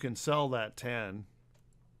 You can sell that 10,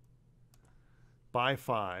 buy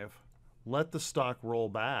 5, let the stock roll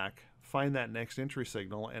back, find that next entry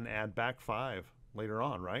signal, and add back 5 later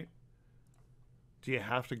on, right? Do you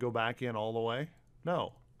have to go back in all the way?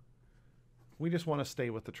 No. We just want to stay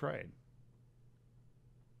with the trade.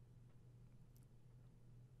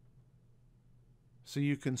 So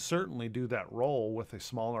you can certainly do that roll with a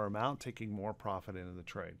smaller amount, taking more profit into the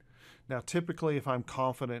trade. Now, typically, if I'm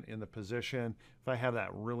confident in the position, if I have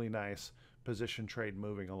that really nice position trade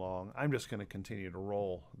moving along, I'm just going to continue to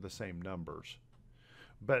roll the same numbers.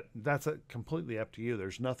 But that's completely up to you.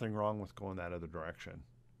 There's nothing wrong with going that other direction,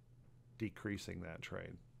 decreasing that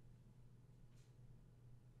trade.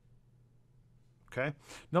 Okay,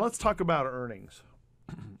 now let's talk about earnings.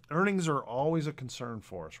 Earnings are always a concern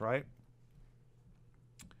for us, right?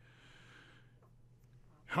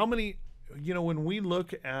 How many, you know, when we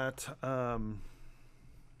look at that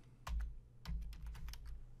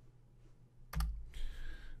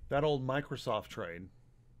old Microsoft trade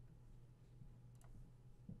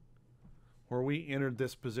where we entered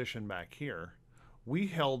this position back here, we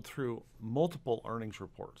held through multiple earnings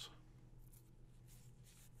reports.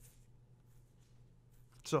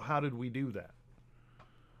 So how did we do that?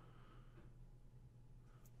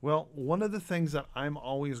 Well, one of the things that I'm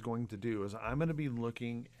always going to do is I'm going to be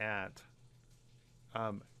looking at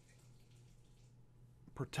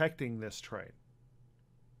protecting this trade.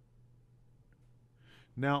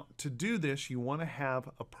 Now, to do this, you want to have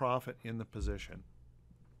a profit in the position.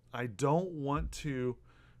 I don't want to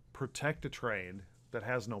protect a trade that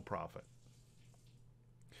has no profit.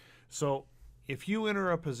 So if you enter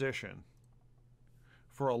a position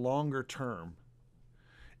for a longer term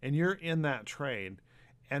and you're in that trade,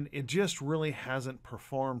 and it just really hasn't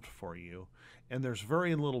performed for you, and there's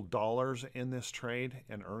very little dollars in this trade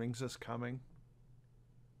and earnings is coming,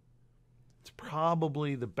 it's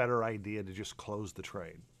probably the better idea to just close the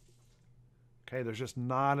trade. Okay, there's just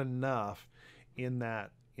not enough in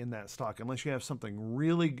that stock unless you have something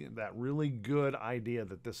really good idea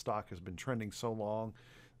that this stock has been trending so long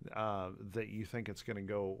that you think it's going to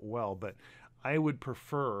go well. But I would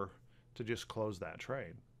prefer to just close that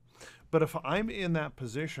trade. But if I'm in that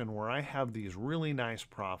position where I have these really nice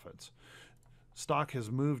profits, Stock has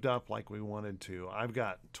moved up like we wanted to. I've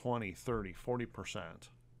got 20, 30, 40%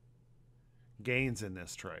 gains in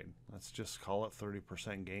this trade. Let's just call it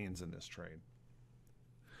 30% gains in this trade.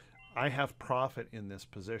 I have profit in this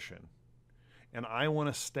position, and I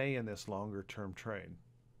want to stay in this longer term trade.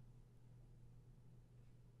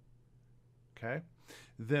 Okay?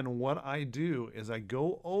 Then what I do is I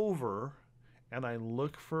go over and I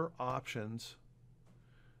look for options,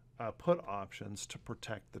 put options to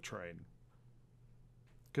protect the trade.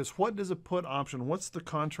 Because what does a put option, what's the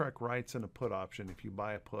contract rights in a put option if you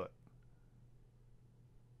buy a put?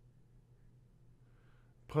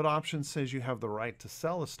 Put option says you have the right to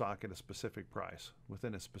sell a stock at a specific price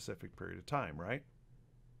within a specific period of time, right?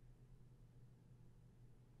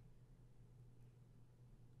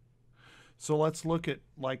 So let's look at,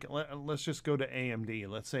 like, let's just go to AMD.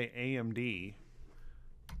 Let's say AMD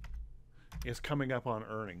is coming up on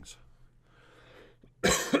earnings.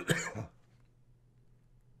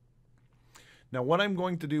 Now, what I'm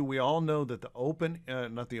going to do, we all know that the open,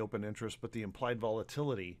 not the open interest, but the implied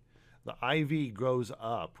volatility, the IV goes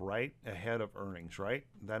up right ahead of earnings, right?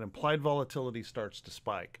 That implied volatility starts to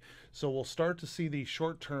spike. So we'll start to see these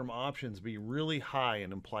short-term options be really high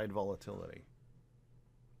in implied volatility.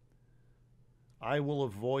 I will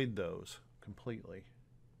avoid those completely.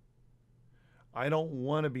 I don't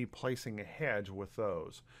want to be placing a hedge with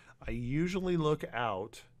those. I usually look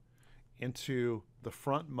out into the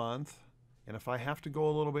front month, and if I have to go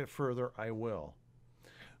a little bit further, I will.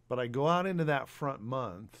 But I go out into that front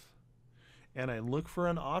month and I look for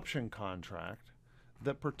an option contract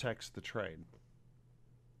that protects the trade.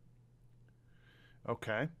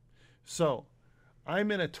 Okay, so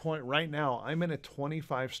I'm in a right now I'm in a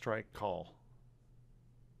 25 strike call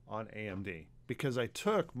on AMD because I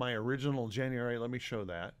took my original January, let me show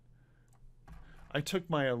that. I took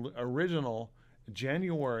my original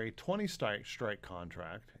January 20 strike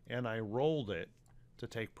contract and I rolled it to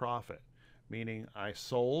take profit, meaning I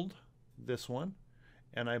sold this one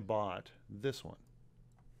and I bought this one,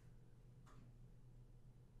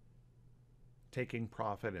 taking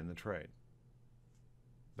profit in the trade.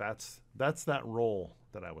 That's that roll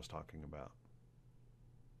that I was talking about.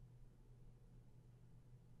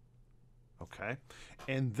 Okay,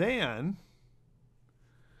 and then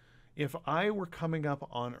if I were coming up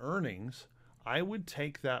on earnings, I would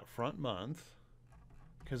take that front month,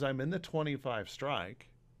 because I'm in the 25 strike.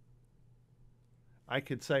 I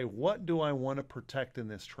could say, what do I want to protect in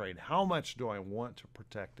this trade? How much do I want to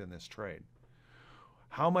protect in this trade?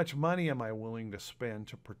 How much money am I willing to spend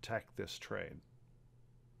to protect this trade?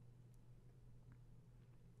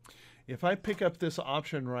 If I pick up this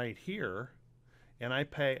option right here, and I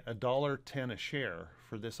pay $1.10 a share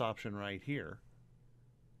for this option right here,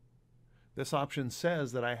 this option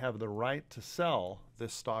says that I have the right to sell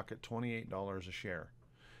this stock at $28 a share.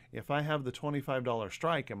 If I have the $25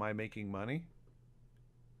 strike, am I making money?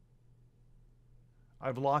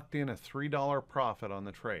 I've locked in a $3 profit on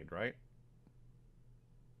the trade, right?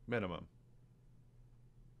 Minimum.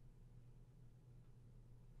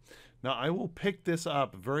 Now I will pick this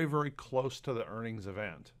up very, very close to the earnings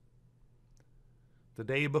event. The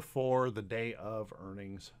day before, the day of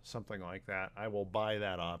earnings, something like that. I will buy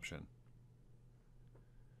that option.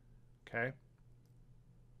 Okay?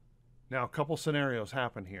 Now a couple scenarios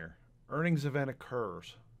happen here. Earnings event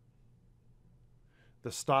occurs.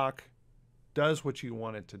 The stock does what you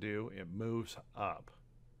want it to do. It moves up.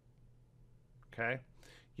 Okay?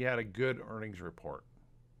 You had a good earnings report.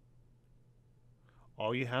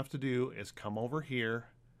 All you have to do is come over here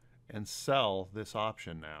and sell this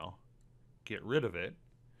option now. Get rid of it.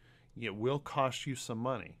 It will cost you some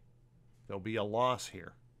money. There'll be a loss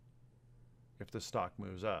here if the stock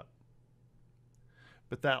moves up.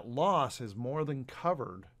 But that loss is more than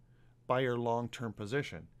covered by your long-term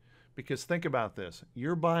position. Because think about this.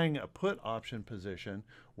 You're buying a put option position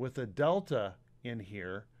with a delta in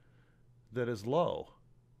here that is low.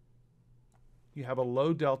 You have a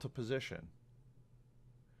low delta position.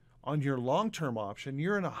 On your long-term option,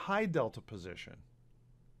 you're in a high delta position.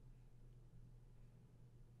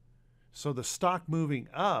 So the stock moving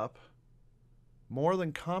up more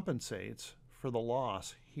than compensates for the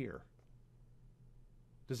loss here.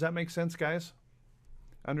 Does that make sense, guys?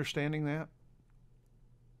 Understanding that?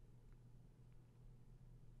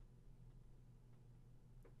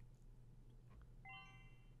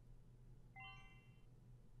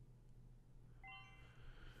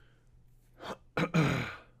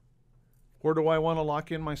 Where do I want to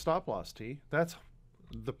lock in my stop loss, T? That's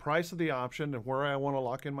the price of the option and where I want to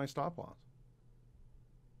lock in my stop loss.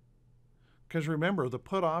 Because remember, the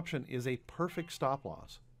put option is a perfect stop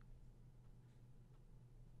loss.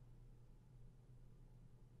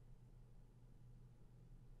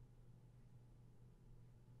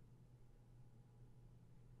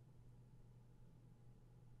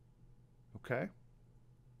 Okay.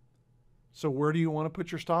 So where do you want to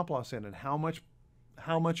put your stop loss in, and how much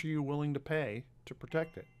are you willing to pay to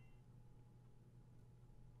protect it?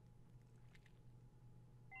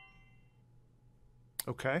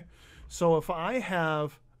 Okay. So if I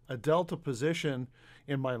have a delta position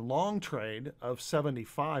in my long trade of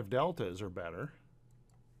 75 deltas or better,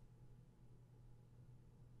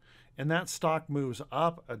 and that stock moves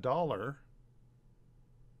up $1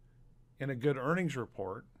 in a good earnings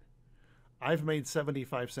report, I've made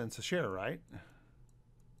 75 cents a share, right?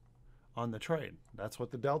 On the trade. That's what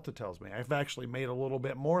the delta tells me. I've actually made a little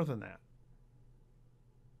bit more than that.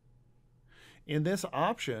 In this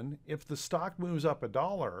option, if the stock moves up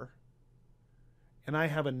 $1 and I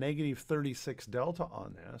have a negative 36 delta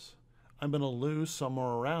on this, I'm going to lose somewhere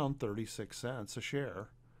around 36 cents a share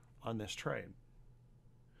on this trade.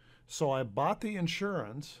 So I bought the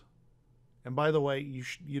insurance, and by the way,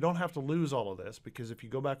 you don't have to lose all of this, because if you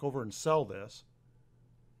go back over and sell this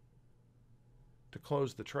to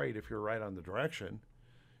close the trade, if you're right on the direction,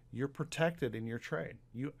 you're protected in your trade.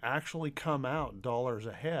 You actually come out dollars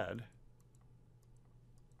ahead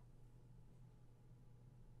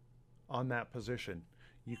on that position.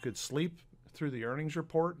 You could sleep through the earnings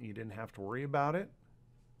report and you didn't have to worry about it.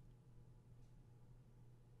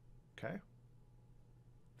 Okay.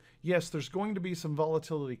 Yes, there's going to be some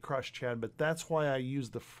volatility crush, Chad, but that's why I use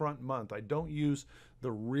the front month. I don't use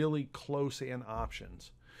the really close-in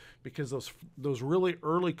options, because those really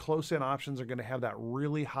early close-in options are going to have that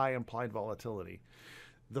really high implied volatility.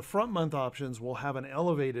 The front month options will have an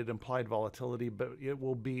elevated implied volatility, but it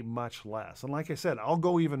will be much less. And like I said, I'll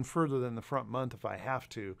go even further than the front month if I have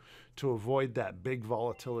to avoid that big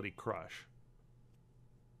volatility crush.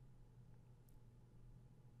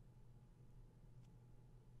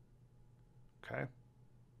 Okay.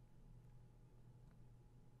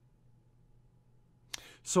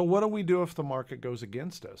 So what do we do if the market goes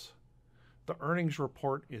against us? The earnings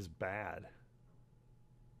report is bad.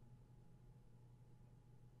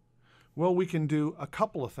 Well, we can do a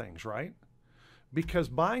couple of things, right? Because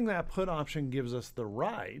buying that put option gives us the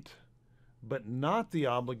right, but not the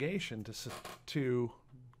obligation to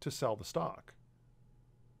sell the stock,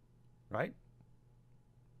 right?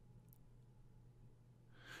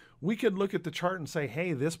 We could look at the chart and say,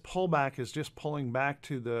 hey, this pullback is just pulling back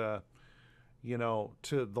to the,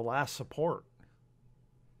 to the last support.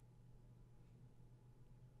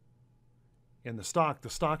 In the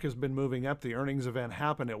stock has been moving up. The earnings event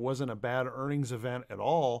happened. It wasn't a bad earnings event at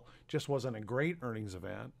all, just wasn't a great earnings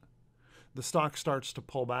event. The stock starts to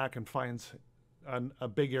pull back and finds a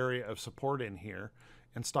big area of support in here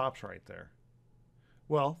and stops right there.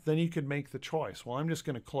 Well, then you could make the choice. Well, I'm just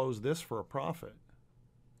going to close this for a profit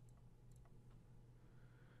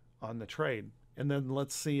on the trade, and then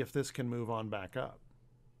let's see if this can move on back up.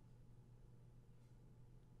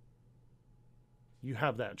 You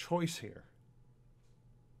have that choice here.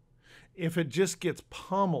 If it just gets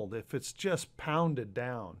pummeled, if it's just pounded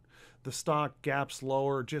down, the stock gaps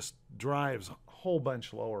lower, just drives a whole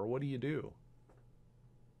bunch lower, what do you do?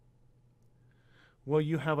 Well,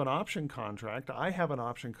 you have an option contract. I have an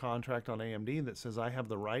option contract on AMD that says I have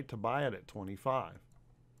the right to buy it at 25.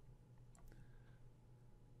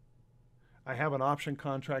 I have an option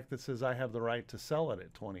contract that says I have the right to sell it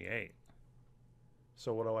at 28.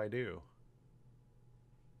 So what do?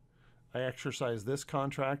 I exercise this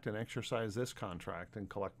contract and exercise this contract and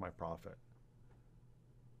collect my profit.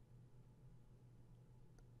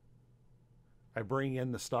 I bring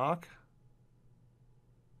in the stock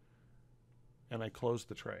and I close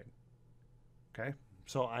the trade. Okay?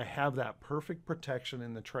 So I have that perfect protection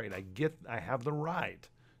in the trade. I have the right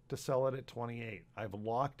to sell it at 28. I've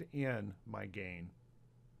locked in my gain.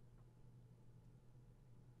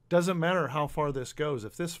 Doesn't matter how far this goes.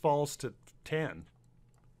 If this falls to 10,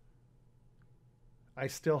 I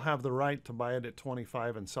still have the right to buy it at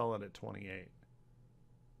 25 and sell it at 28.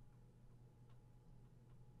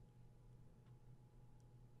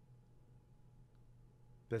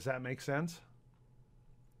 Does that make sense?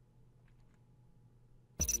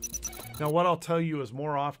 Now, what I'll tell you is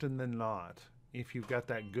more often than not, if you've got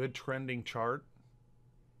that good trending chart,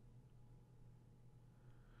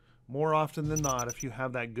 more often than not, if you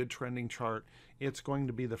have that good trending chart, it's going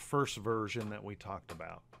to be the first version that we talked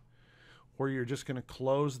about, where you're just going to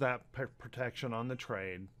close that protection on the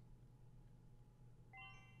trade.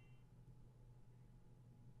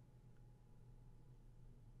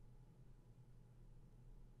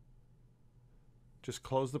 Just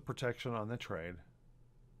close the protection on the trade.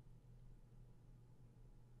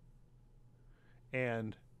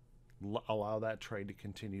 And allow that trade to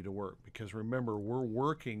continue to work. Because remember, we're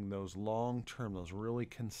working those long-term, those really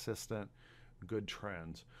consistent, good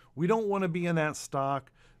trends. We don't want to be in that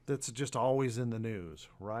stock that's just always in the news,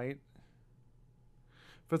 right?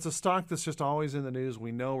 If it's a stock that's just always in the news,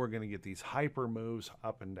 we know we're going to get these hyper moves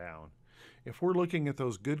up and down. If we're looking at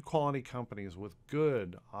those good quality companies with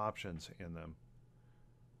good options in them,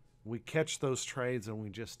 we catch those trades and we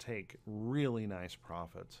just take really nice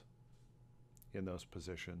profits in those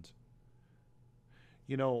positions.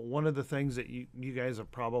 You know, one of the things that you guys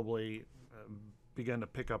have probably begun to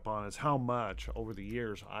pick up on is how much over the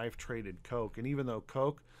years I've traded Coke. And even though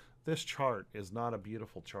Coke, this chart is not a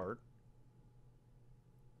beautiful chart,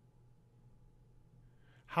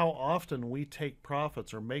 how often we take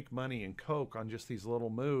profits or make money in Coke on just these little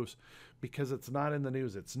moves because it's not in the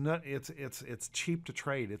news. It's not. It's cheap to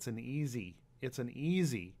trade. It's an easy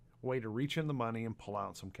way to reach in the money and pull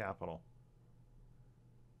out some capital.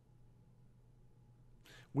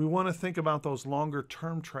 We want to think about those longer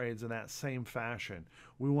term trades in that same fashion.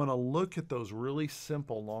 We want to look at those really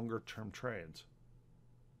simple longer term trades.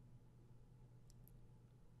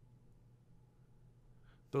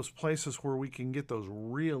 Those places where we can get those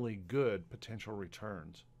really good potential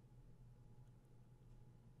returns.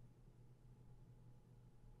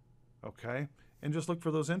 Okay? And just look for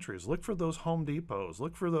those entries. Look for those Home Depots.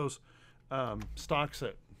 Look for those stocks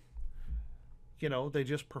that, you know, they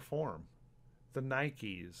just perform. The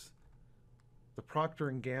Nikes, the Procter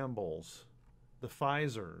 & Gamble's, the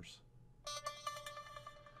Pfizer's,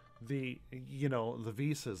 the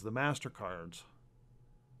Visas, the MasterCards.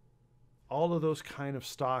 All of those kind of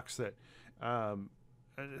stocks that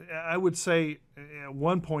I would say at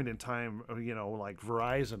one point in time, you know, like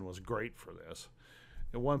Verizon was great for this.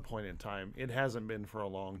 At one point in time, it hasn't been for a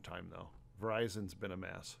long time though. Verizon's been a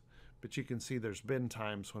mess, but you can see there's been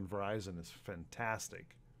times when Verizon is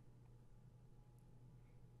fantastic.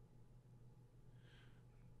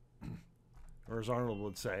 Or as Arnold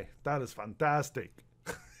would say, that is fantastic.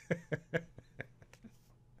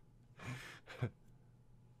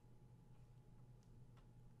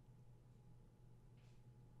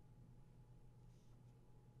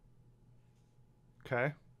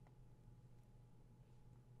 Okay.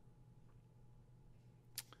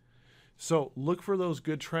 So look for those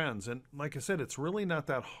good trends. And like I said, it's really not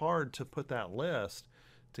that hard to put that list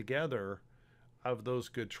together of those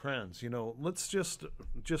good trends. You know, let's just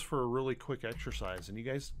for a really quick exercise, and you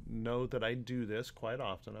guys know that I do this quite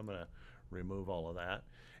often. I'm going to remove all of that.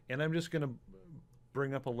 And I'm just going to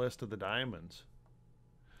bring up a list of the diamonds.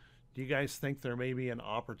 Do you guys think there may be an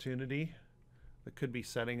opportunity that could be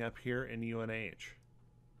setting up here in UNH?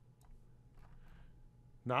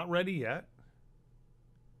 Not ready yet,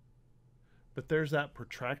 but there's that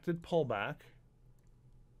protracted pullback,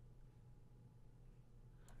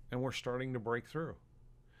 and we're starting to break through.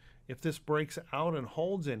 If this breaks out and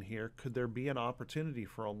holds in here, could there be an opportunity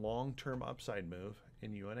for a long-term upside move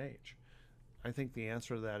in UNH? I think the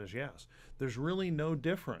answer to that is yes. There's really no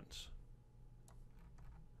difference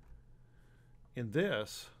in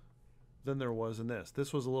this than there was in this.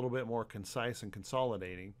 This was a little bit more concise and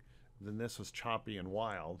consolidating. Then this was choppy and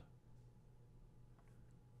wild.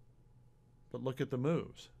 But look at the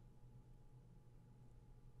moves.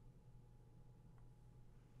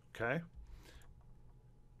 Okay?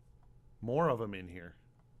 More of them in here.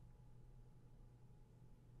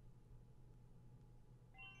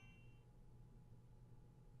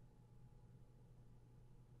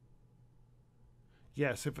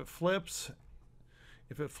 Yes, if it flips,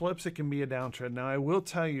 it can be a downtrend. Now, I will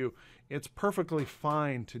tell you, it's perfectly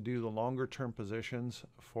fine to do the longer term positions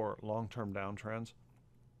for long-term downtrends.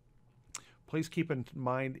 Please keep in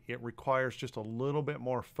mind it requires just a little bit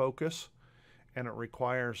more focus, and it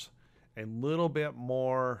requires a little bit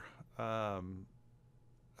more, well,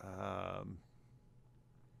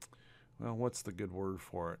 what's the good word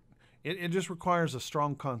for it? It just requires a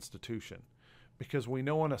strong constitution, because we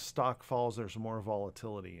know when a stock falls, there's more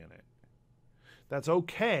volatility in it. That's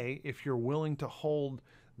okay if you're willing to hold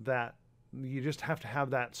that. You just have to have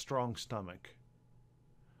that strong stomach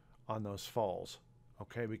on those falls,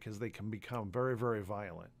 okay? Because they can become very, very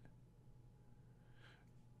violent.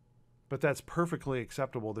 But that's perfectly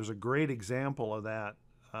acceptable. There's a great example of that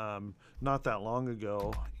not that long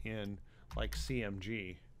ago in like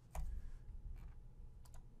CMG.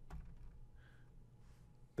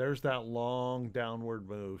 There's that long downward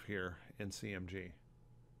move here in CMG.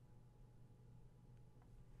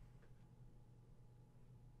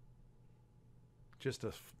 Just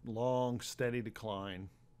a long, steady decline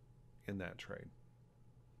in that trade.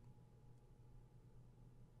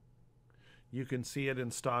 You can see it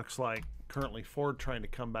in stocks like currently Ford trying to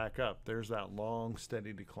come back up. There's that long,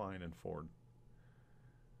 steady decline in Ford.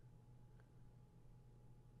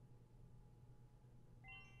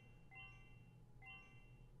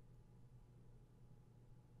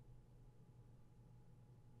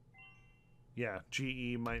 Yeah,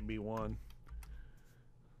 GE might be one.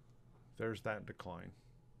 There's that decline.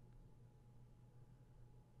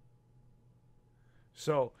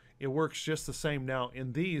 So it works just the same. Now,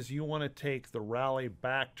 in these, you want to take the rally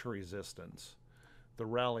back to resistance. The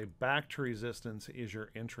rally back to resistance is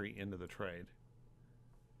your entry into the trade.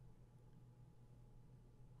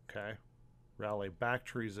 Okay? Rally back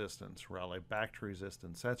to resistance, rally back to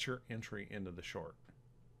resistance. That's your entry into the short.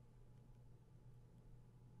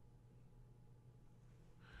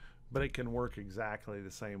 But it can work exactly the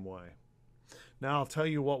same way. Now, I'll tell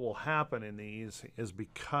you what will happen in these is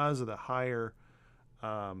because of the higher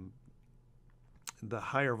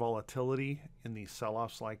volatility in these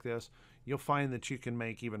sell-offs like this, you'll find that you can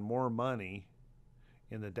make even more money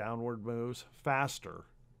in the downward moves faster,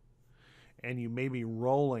 and you may be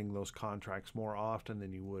rolling those contracts more often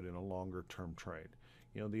than you would in a longer term trade.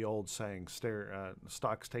 You know, the old saying,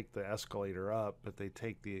 stocks take the escalator up, but they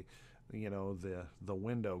take the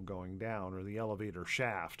window going down, or the elevator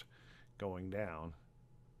shaft going down.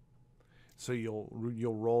 So you'll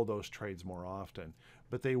roll those trades more often,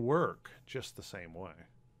 but they work just the same way.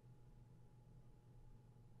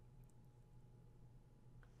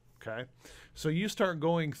 Okay, so you start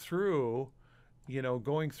going through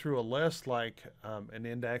a list like an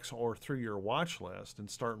index or through your watch list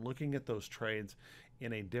and start looking at those trades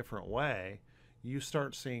in a different way, you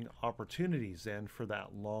start seeing opportunities then for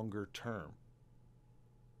that longer term.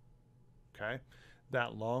 Okay,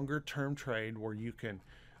 that longer term trade where you can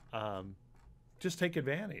just take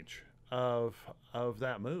advantage of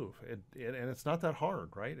that move. And it's not that hard,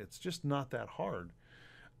 right? It's just not that hard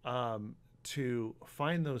to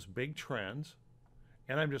find those big trends.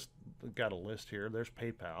 And I've just got a list here. There's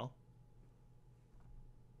PayPal.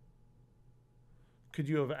 Could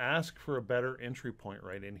you have asked for a better entry point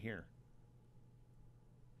right in here?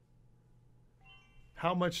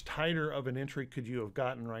 How much tighter of an entry could you have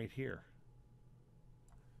gotten right here?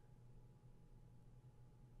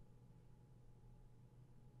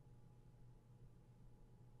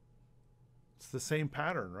 It's the same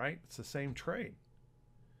pattern, right? It's the same trade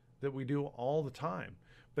that we do all the time.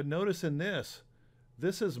 But notice in this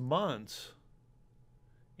is months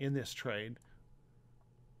in this trade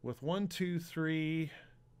with 1, 2, 3,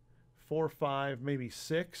 4, 5, maybe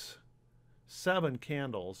 6, 7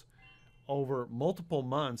 candles over multiple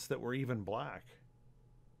months that were even black.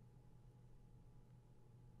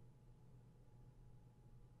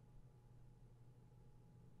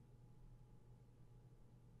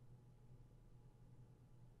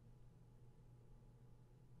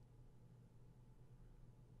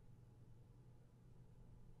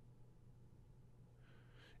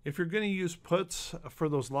 If you're going to use puts for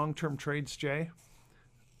those long-term trades, Jay,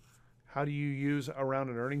 how do you use around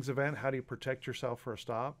an earnings event? How do you protect yourself for a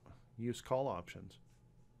stop? Use call options.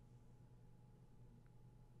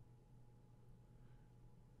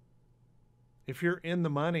 If you're in the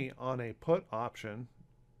money on a put option,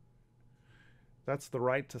 that's the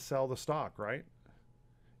right to sell the stock, right?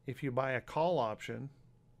 If you buy a call option,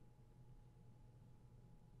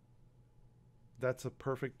 that's a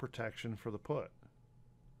perfect protection for the put.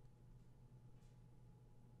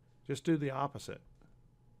 Just do the opposite.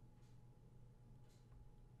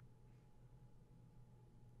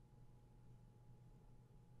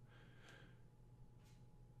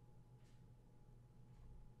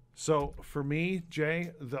 So for me,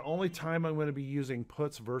 Jay, the only time I'm going to be using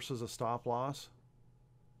puts versus a stop loss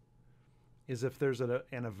is if there's an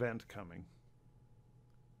event coming.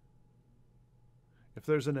 If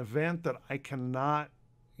there's an event that I cannot,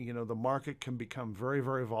 the market can become very,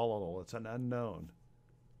 very volatile. It's an unknown.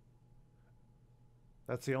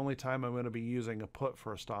 That's the only time I'm going to be using a put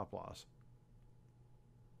for a stop loss.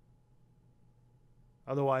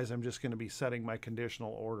 Otherwise, I'm just going to be setting my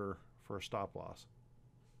conditional order for a stop loss.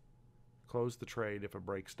 Close the trade if it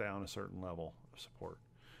breaks down a certain level of support.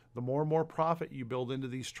 The more and more profit you build into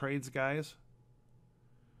these trades, guys,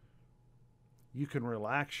 you can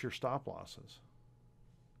relax your stop losses.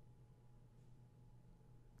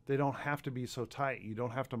 They don't have to be so tight. You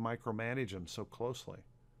don't have to micromanage them so closely.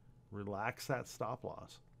 Relax that stop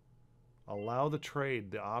loss. Allow the trade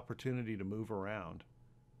the opportunity to move around.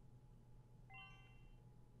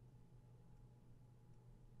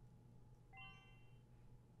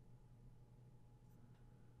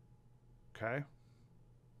 Okay.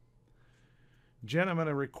 Jen, I'm going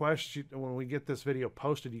to request you, when we get this video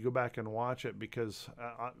posted, you go back and watch it because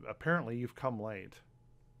apparently you've come late.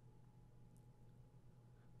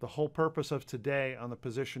 The whole purpose of today on the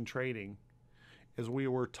position trading is we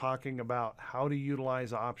were talking about how to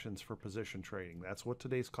utilize options for position trading. That's what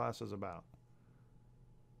today's class is about.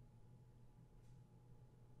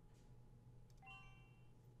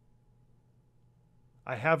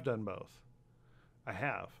 I have done both. I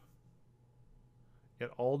have. It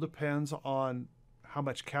all depends on how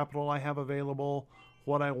much capital I have available,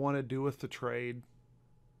 what I want to do with the trade.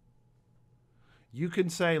 You can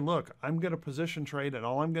say, look, I'm going to position trade and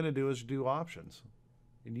all I'm going to do is do options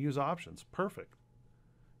and use options. Perfect.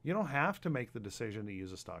 You don't have to make the decision to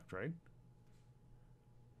use a stock trade.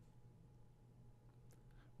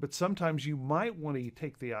 But sometimes you might want to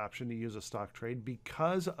take the option to use a stock trade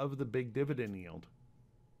because of the big dividend yield.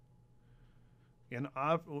 In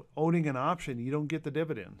owning an option, you don't get the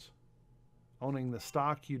dividends. Owning the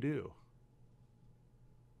stock, you do.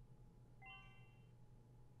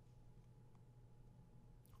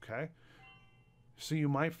 Okay? So you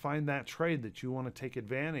might find that trade that you want to take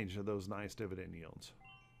advantage of those nice dividend yields.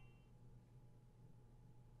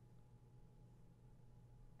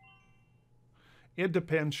 It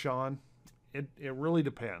depends, Sean. It really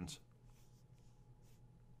depends.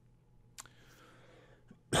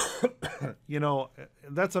 You know,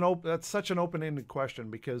 that's such an open-ended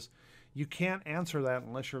question because you can't answer that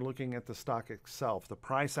unless you're looking at the stock itself, the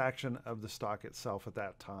price action of the stock itself at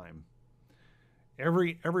that time.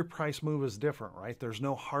 Every price move is different, right? There's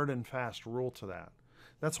no hard and fast rule to that.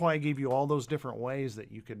 That's why I gave you all those different ways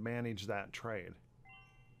that you could manage that trade.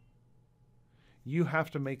 You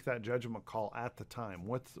have to make that judgment call at the time.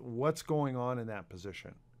 What's going on in that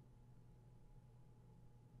position?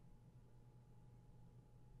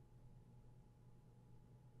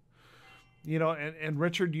 You know, and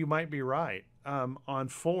Richard, you might be right. On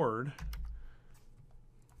Ford,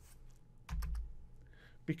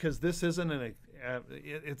 because this isn't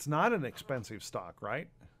it's not an expensive stock, right?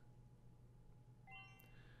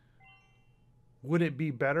 Would it be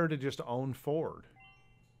better to just own Ford?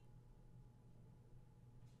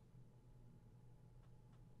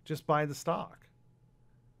 Just buy the stock.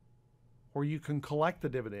 Or you can collect the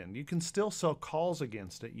dividend. You can still sell calls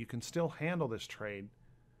against it. You can still handle this trade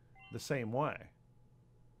the same way.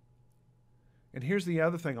 And here's the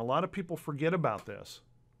other thing. A lot of people forget about this.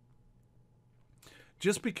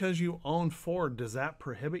 Just because you own Ford, does that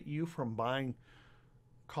prohibit you from buying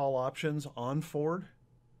call options on Ford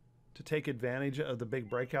to take advantage of the big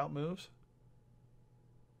breakout moves?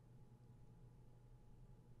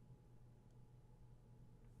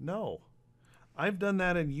 No. I've done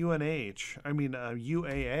that in UAA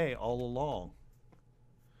all along.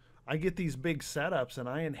 I get these big setups and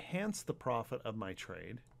I enhance the profit of my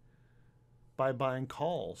trade by buying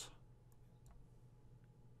calls.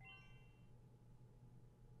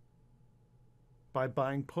 By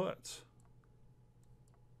buying puts.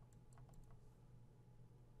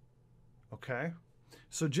 Okay?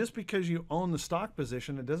 So just because you own the stock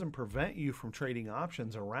position, it doesn't prevent you from trading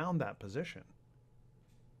options around that position.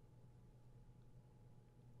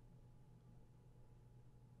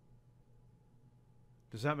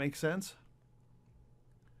 Does that make sense?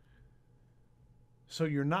 So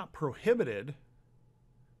you're not prohibited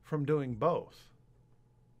from doing both.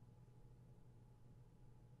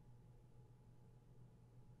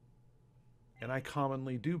 And I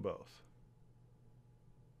commonly do both.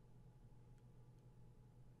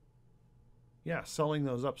 Yeah, selling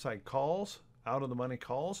those upside calls, out of the money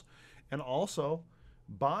calls, and also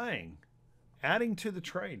buying, adding to the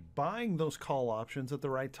trade, buying those call options at the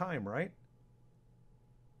right time, right?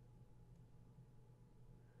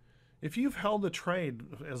 If you've held a trade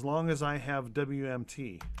as long as I have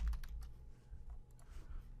WMT,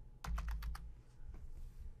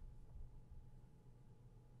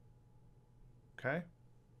 okay?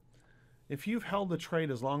 If you've held the trade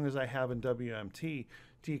as long as I have in WMT,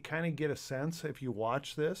 do you kind of get a sense, if you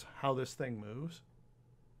watch this, how this thing moves?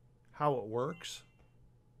 How it works?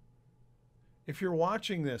 If you're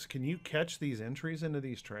watching this, can you catch these entries into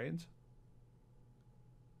these trades?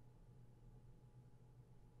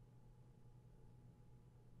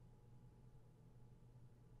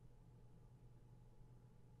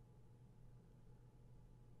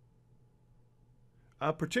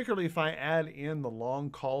 Particularly if I add in the long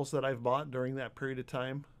calls that I've bought during that period of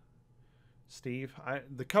time, Steve.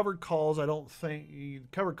 The covered calls, I don't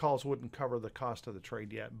think, covered calls wouldn't cover the cost of the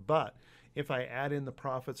trade yet, but if I add in the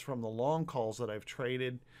profits from the long calls that I've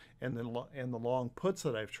traded and the long puts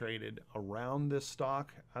that I've traded around this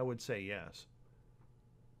stock, I would say yes.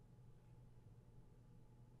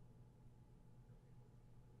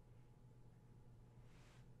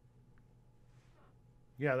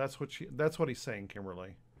 Yeah, that's what he's saying,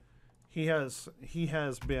 Kimberly. He has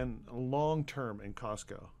been long-term in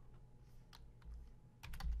Costco.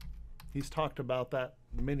 He's talked about that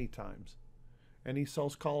many times, and he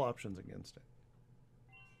sells call options against it.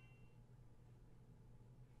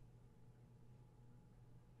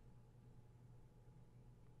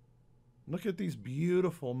 Look at these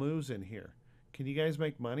beautiful moves in here. Can you guys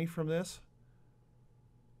make money from this?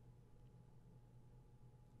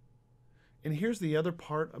 And here's the other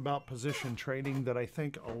part about position trading that I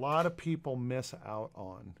think a lot of people miss out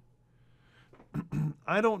on.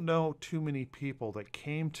 I don't know too many people that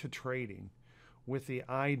came to trading with the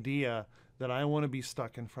idea that I want to be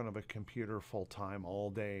stuck in front of a computer full time all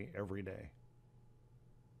day, every day.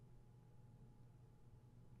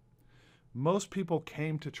 Most people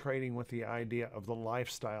came to trading with the idea of the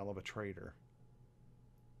lifestyle of a trader.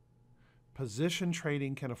 Position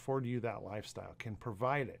trading can afford you that lifestyle, can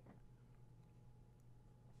provide it.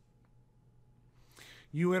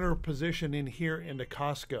 You enter a position in here into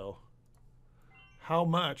Costco. How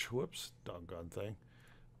much, whoops, doggone thing.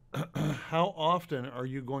 How often are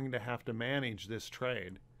you going to have to manage this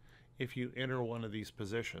trade if you enter one of these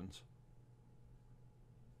positions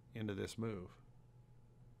into this move?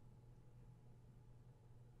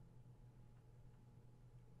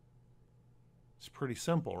 It's pretty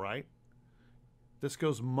simple, right? This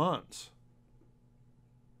goes months.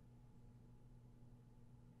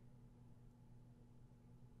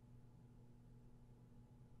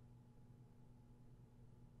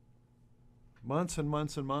 Months and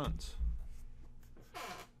months and months.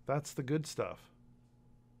 That's the good stuff.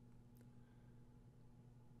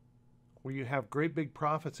 Where you have great big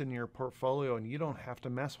profits in your portfolio and you don't have to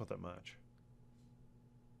mess with it much.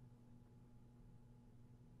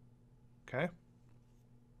 Okay?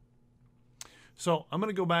 So I'm going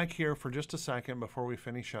to go back here for just a second before we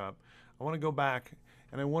finish up. I want to go back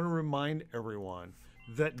and I want to remind everyone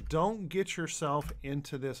that don't get yourself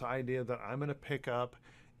into this idea that I'm going to pick up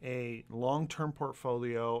a long-term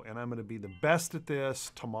portfolio and I'm going to be the best at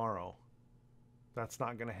this tomorrow. That's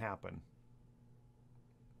not going to happen.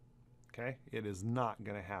 Okay? It is not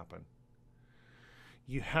going to happen.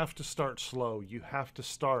 You have to start slow. You have to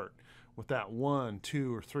start with that 1,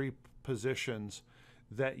 2, or 3 positions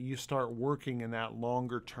that you start working in that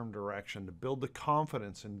longer-term direction to build the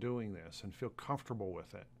confidence in doing this and feel comfortable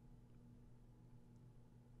with it.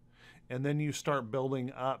 And then you start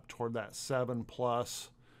building up toward that 7+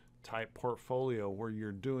 type portfolio where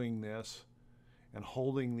you're doing this and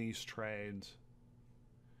holding these trades,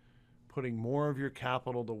 putting more of your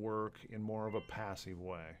capital to work in more of a passive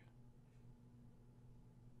way.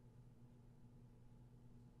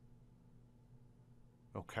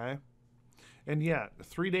 Okay? And yeah,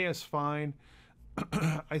 3-day is fine.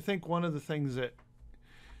 I think one of the things that,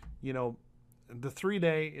 you know, the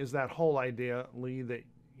 3-day is that whole idea, Lee, that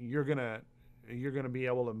you're gonna be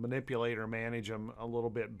able to manipulate or manage them a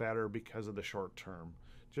little bit better because of the short term.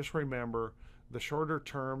 Just remember, the shorter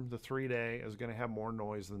term, the 3-day, is going to have more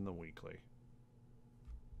noise than the weekly.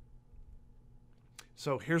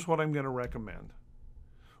 So here's what I'm going to recommend.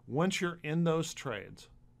 Once you're in those trades,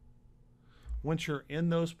 once you're in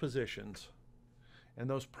those positions, and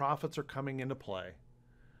those profits are coming into play,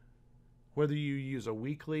 whether you use a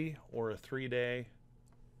weekly or a 3-day,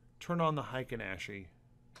 turn on the Heikin Ashi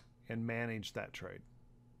and manage that trade.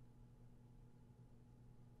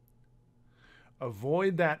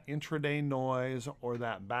 Avoid that intraday noise or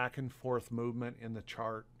that back and forth movement in the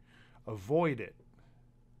chart. Avoid it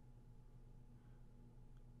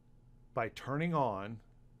by turning on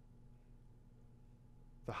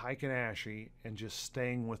the Heikin Ashi and just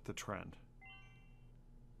staying with the trend.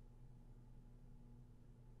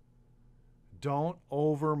 Don't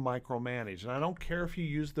over micromanage. And I don't care if you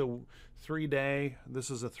use the 3-day,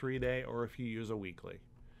 this is a 3-day, or if you use a weekly.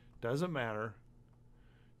 Doesn't matter.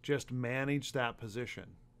 Just manage that position.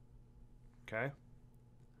 Okay?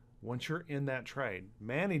 Once you're in that trade,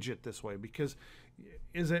 manage it this way, because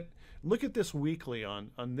look at this weekly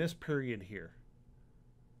on this period here.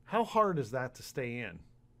 How hard is that to stay in?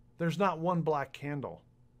 There's not one black candle.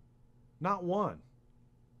 Not one.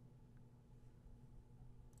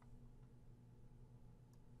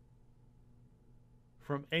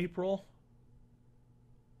 From April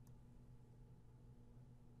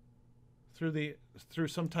through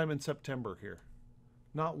sometime in September here.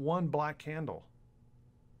 Not one black candle.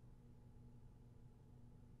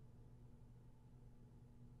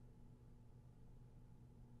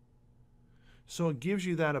 So it gives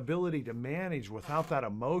you that ability to manage without that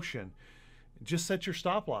emotion. Just set your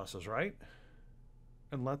stop losses, right?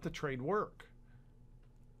 And let the trade work.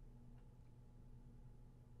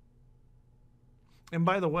 And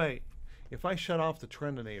by the way, if I shut off the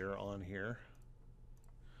Trendinator on here,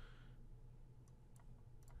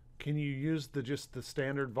 can you use just the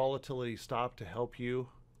standard volatility stop to help you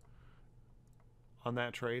on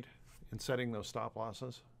that trade in setting those stop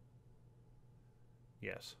losses?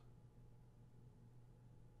 Yes.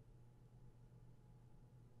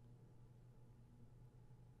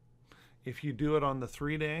 If you do it on the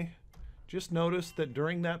 3-day, just notice that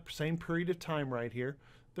during that same period of time right here,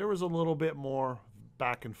 there was a little bit more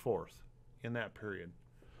back and forth in that period.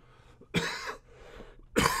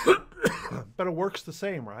 But it works the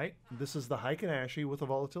same, right? This is the Heiken Ashi with a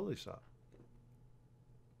volatility stop.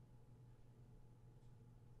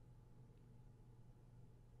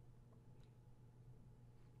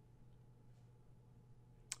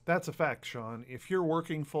 That's a fact, Sean. If you're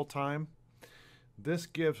working full time, this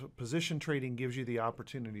gives position trading gives you the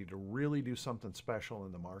opportunity to really do something special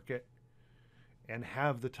in the market and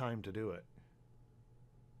have the time to do it.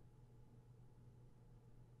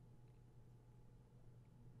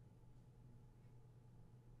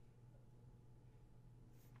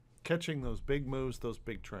 Catching those big moves, those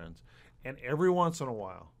big trends. And every once in a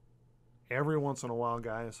while,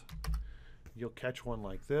 guys, you'll catch one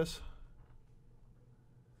like this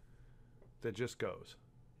that just goes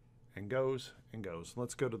and goes and goes.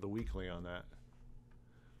 Let's go to the weekly on that.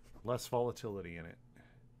 Less volatility in it.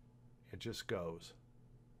 It just goes.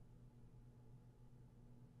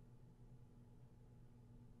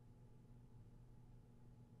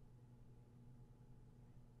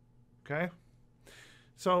 Okay?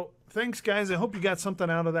 So thanks, guys. I hope you got something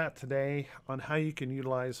out of that today on how you can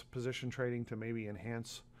utilize position trading to maybe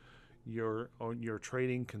enhance your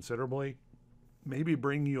trading considerably. Maybe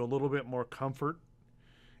bring you a little bit more comfort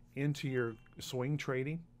into your swing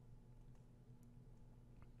trading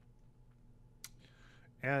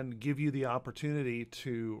and give you the opportunity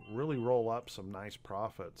to really roll up some nice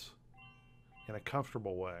profits in a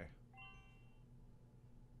comfortable way.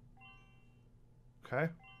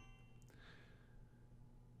 Okay?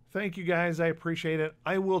 Thank you, guys. I appreciate it.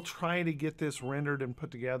 I will try to get this rendered and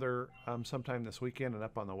put together sometime this weekend and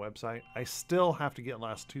up on the website. I still have to get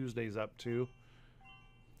last Tuesdays up too,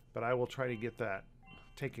 but I will try to get that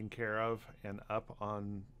taken care of and up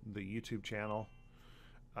on the YouTube channel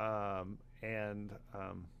and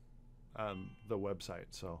the website.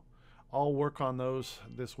 So I'll work on those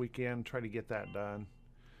this weekend, try to get that done.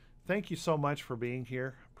 Thank you so much for being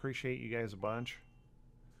here. Appreciate you guys a bunch.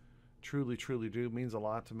 Truly, truly do. It means a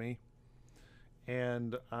lot to me.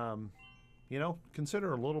 And, you know,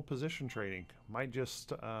 consider a little position trading. Might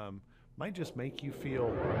just make you feel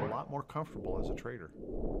a lot more comfortable as a trader.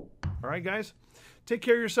 All right, guys. Take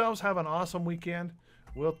care of yourselves. Have an awesome weekend.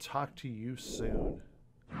 We'll talk to you soon.